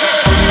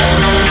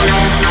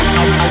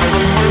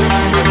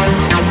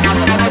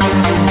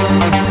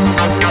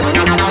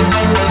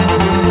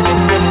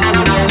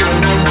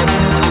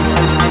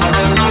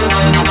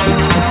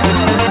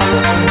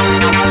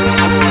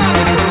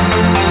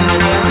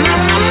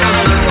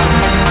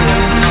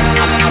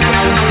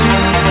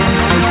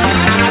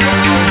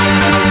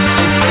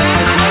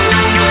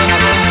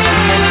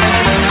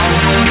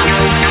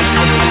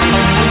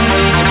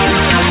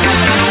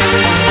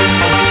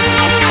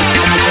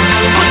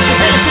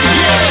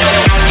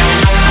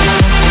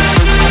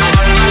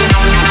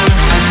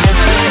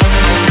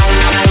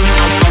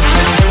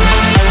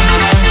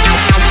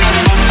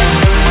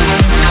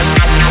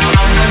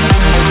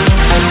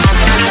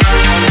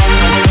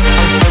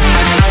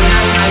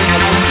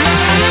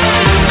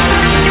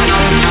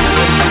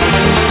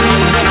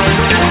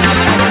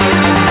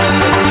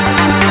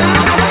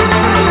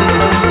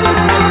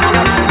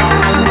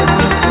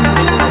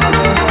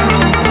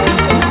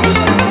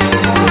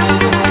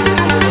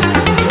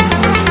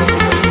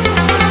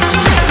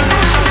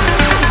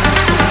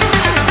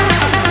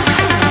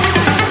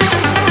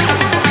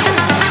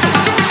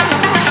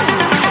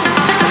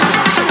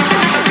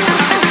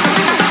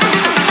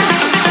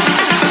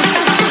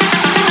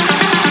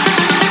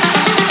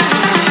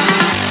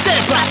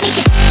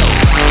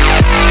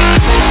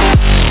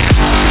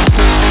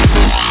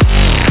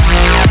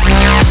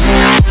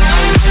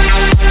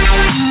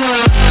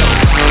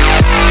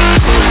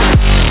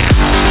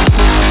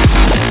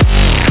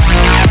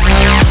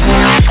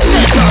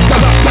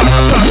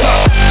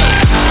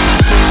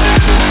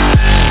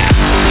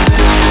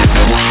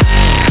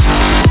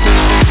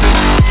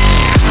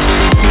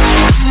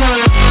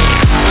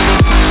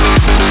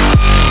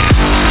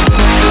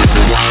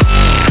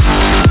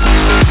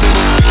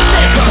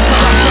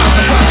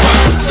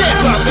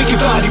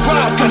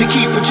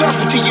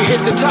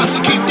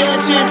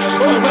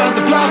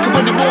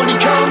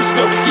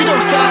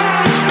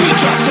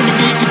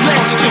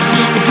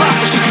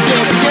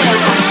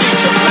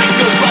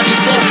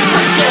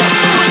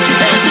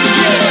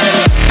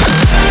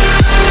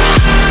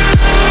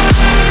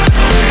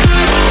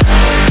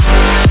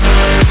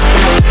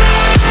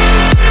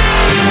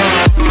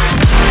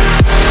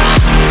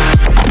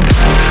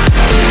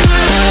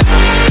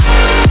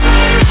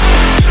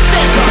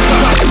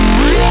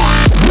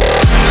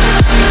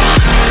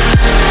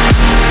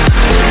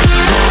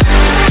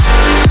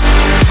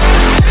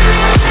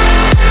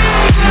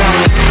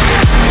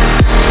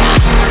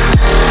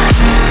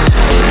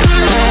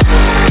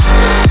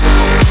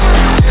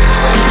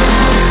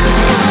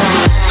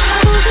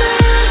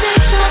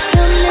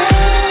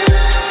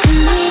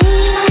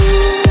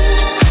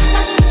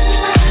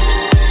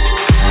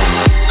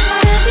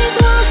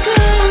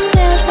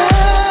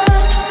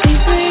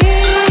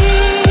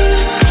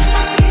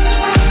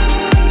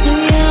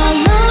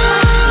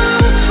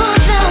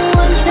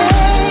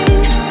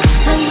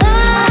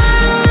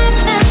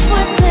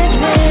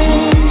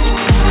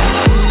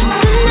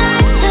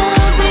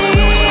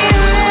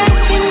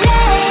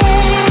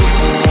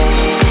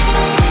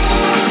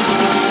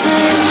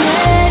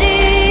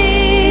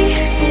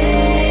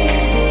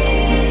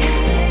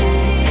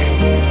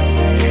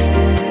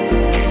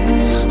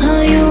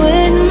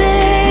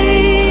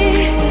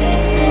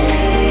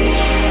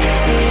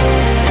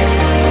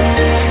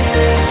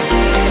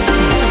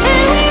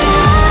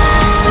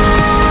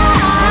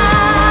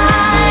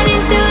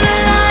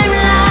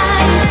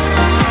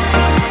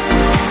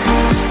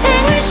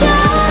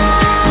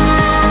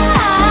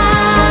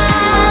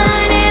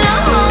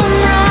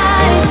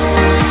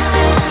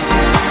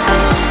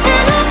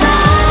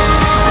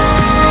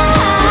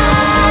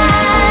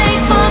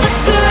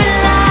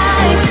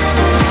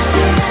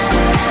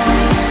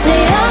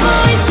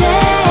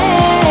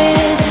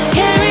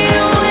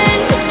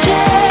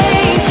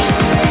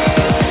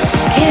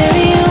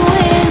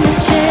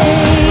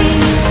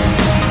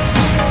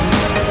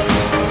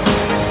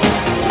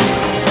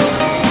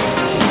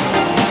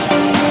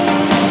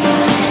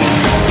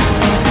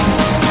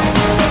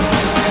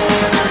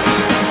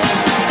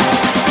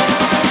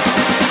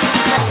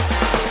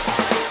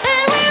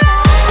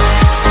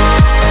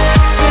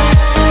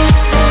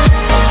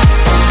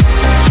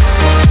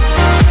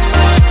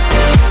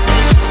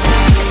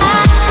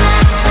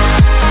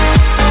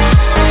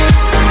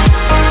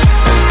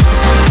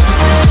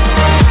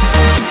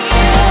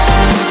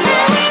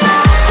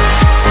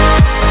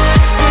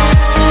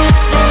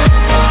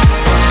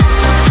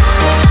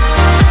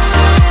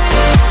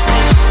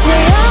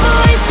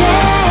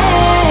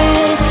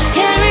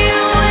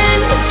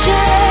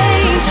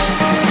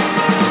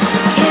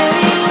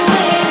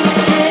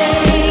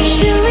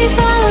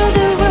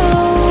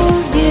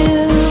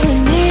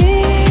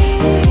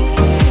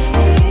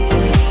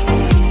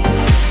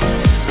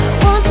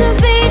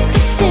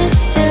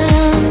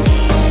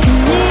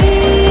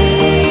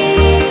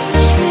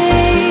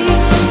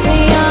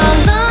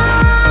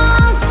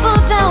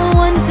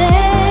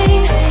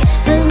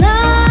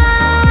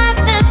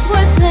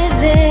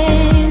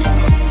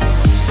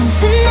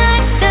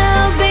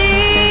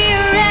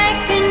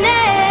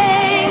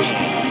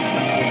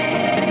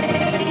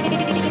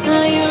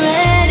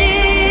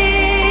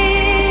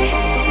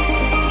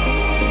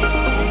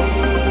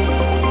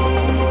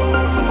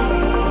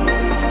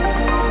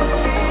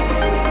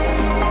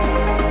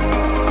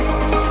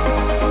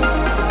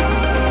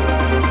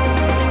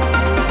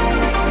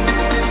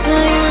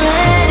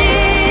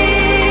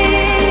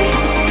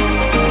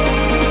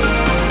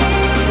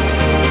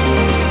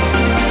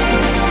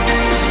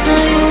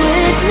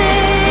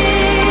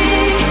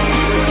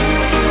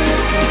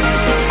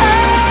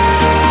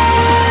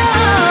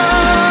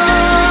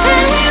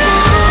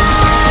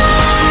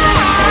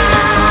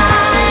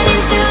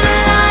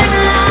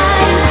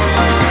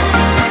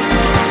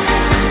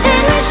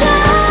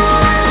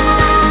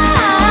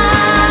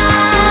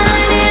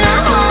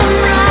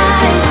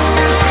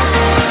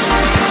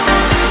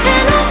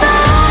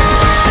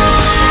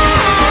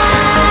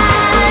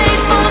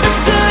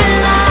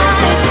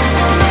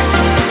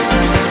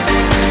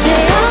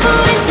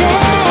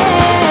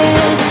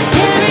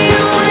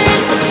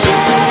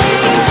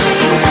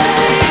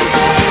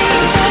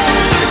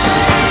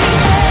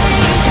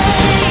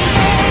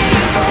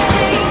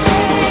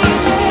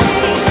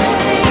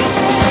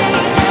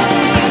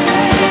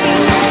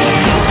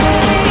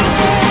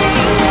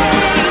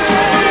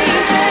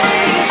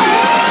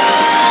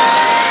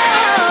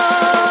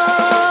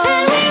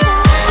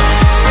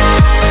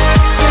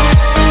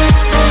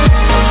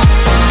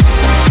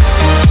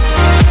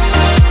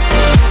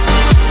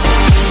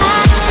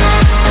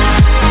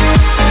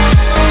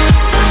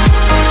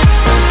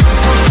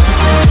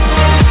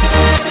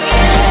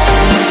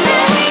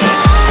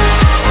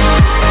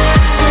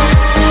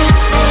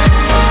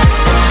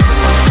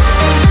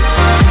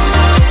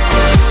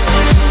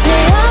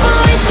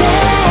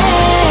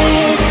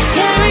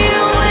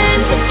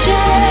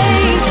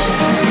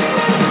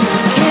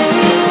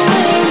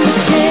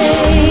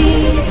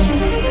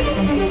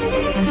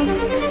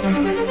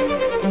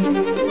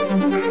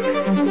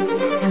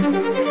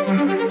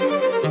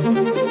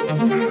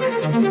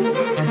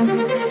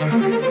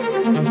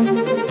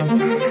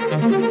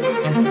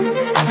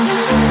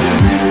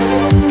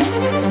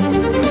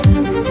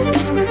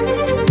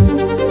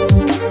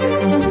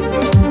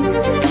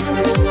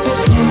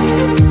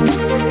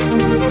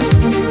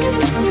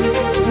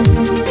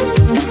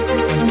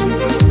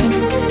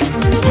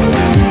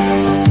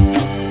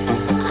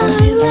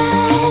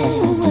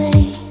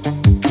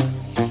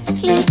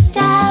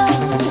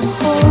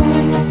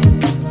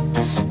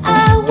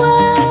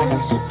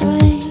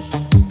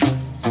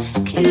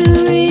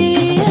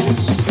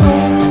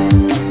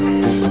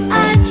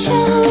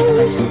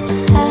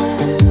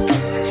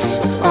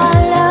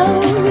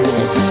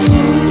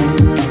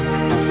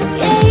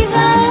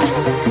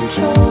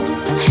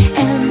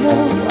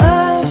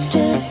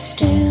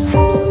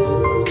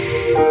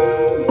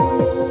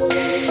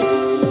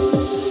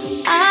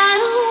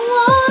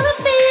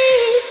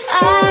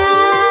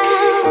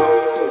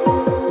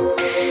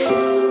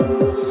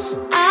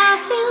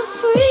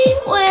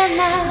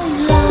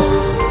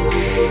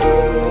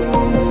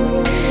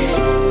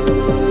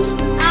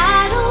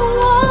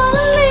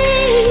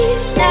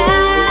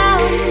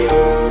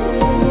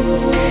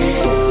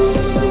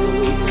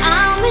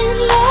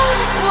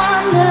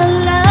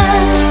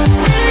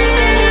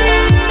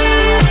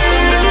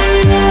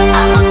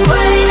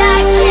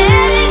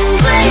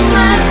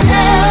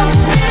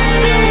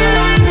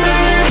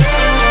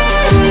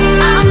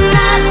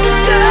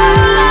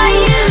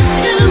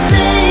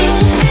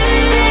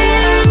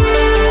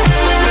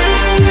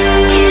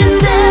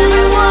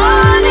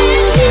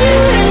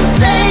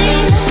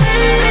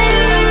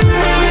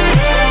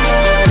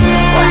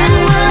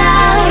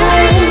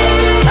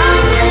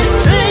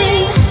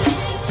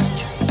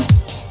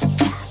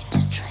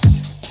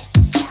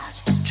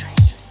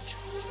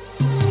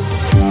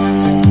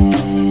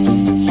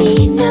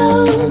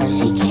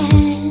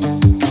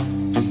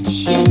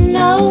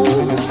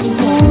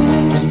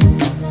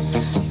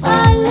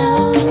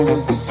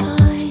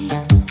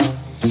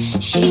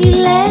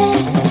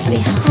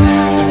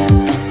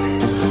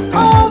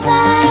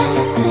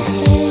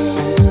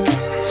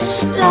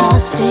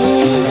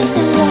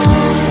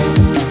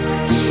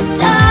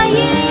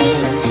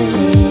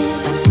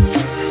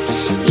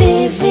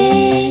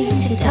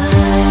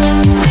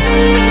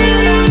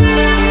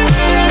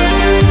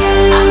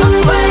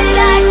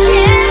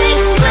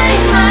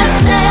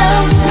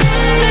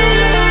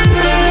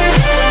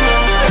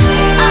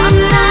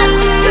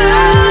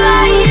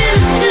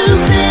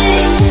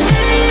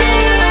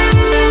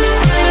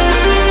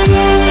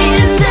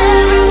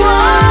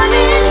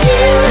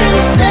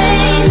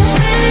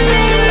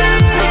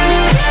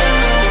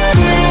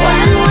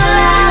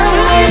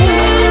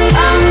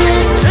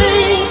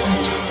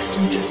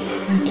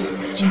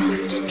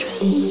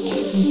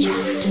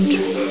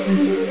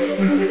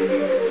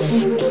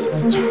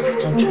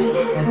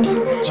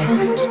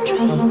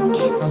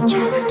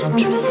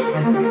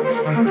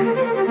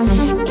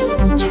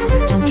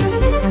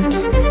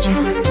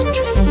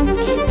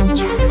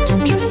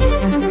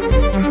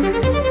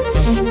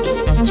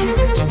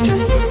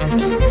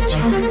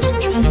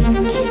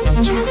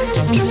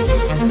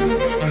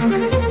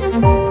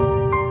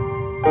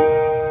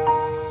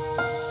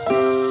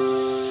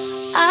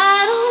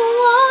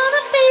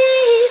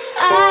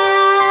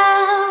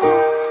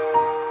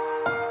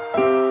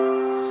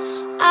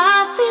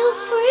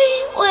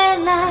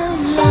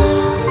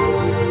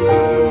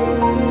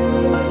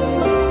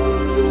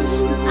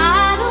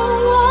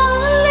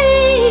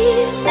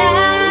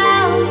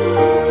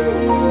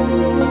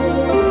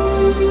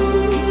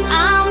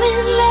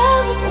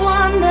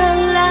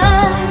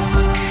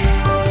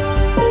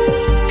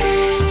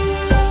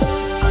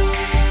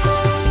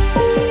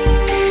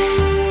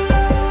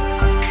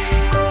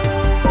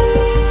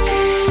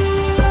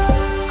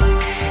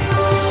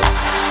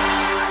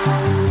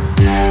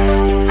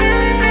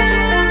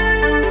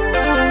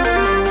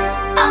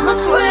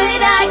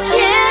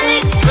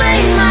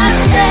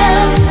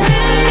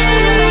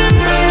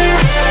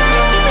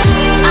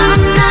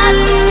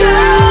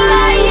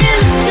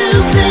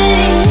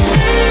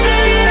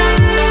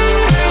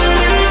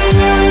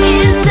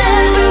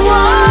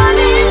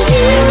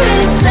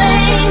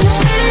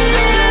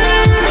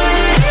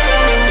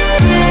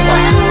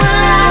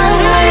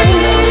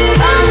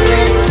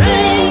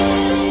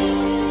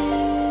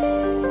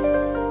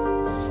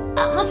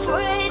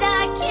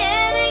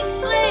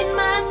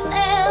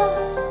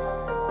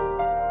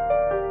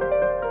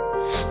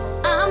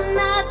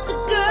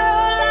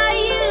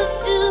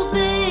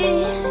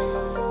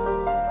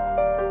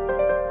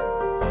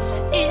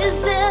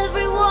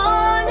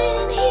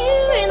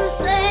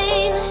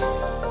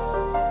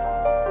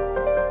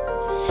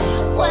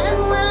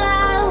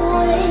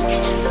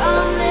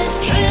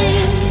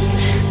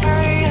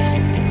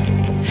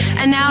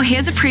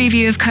Here's a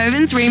preview of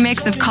Coven's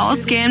remix of Cold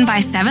Skin by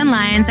Seven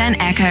Lions and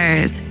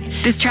Echoes.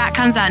 This track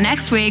comes out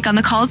next week on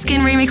the Cold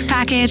Skin remix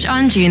package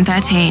on June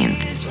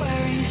 13th.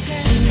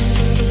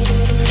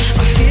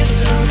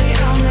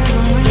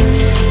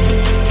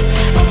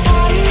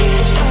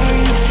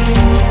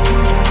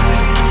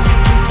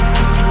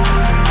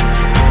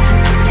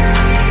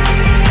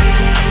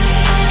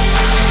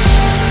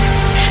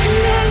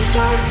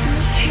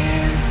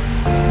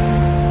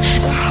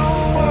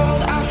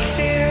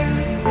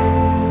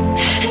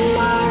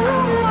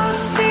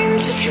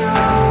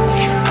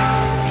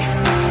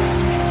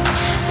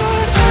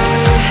 But I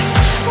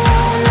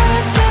won't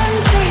let them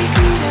take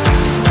me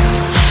down.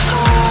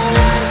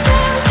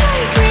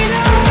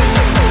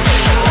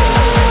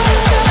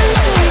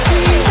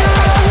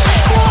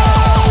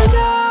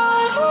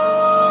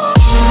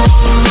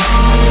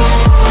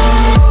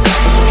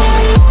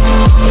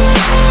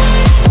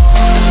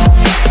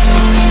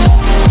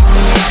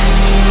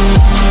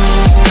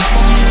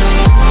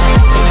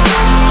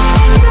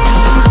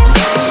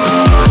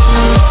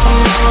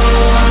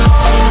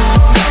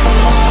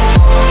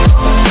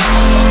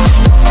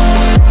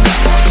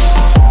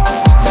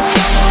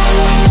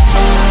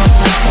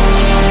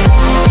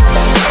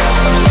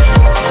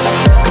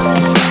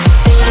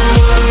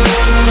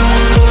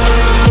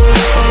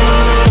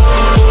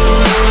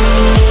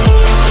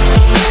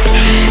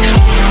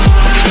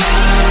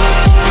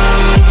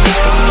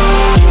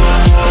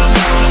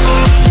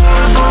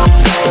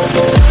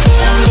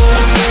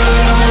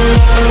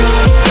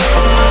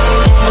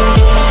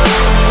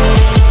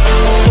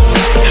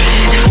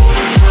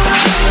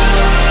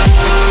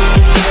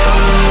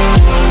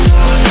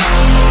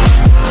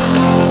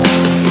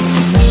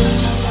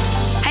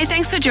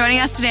 joining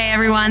us today,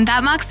 everyone.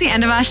 That marks the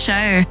end of our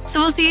show. So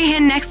we'll see you here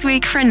next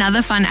week for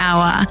another fun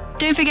hour.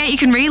 Don't forget you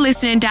can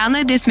re-listen and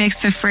download this mix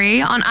for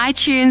free on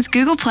iTunes,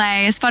 Google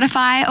Play,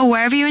 Spotify, or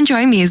wherever you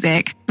enjoy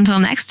music. Until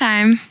next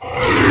time.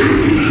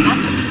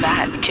 That's a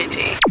bad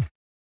kitty.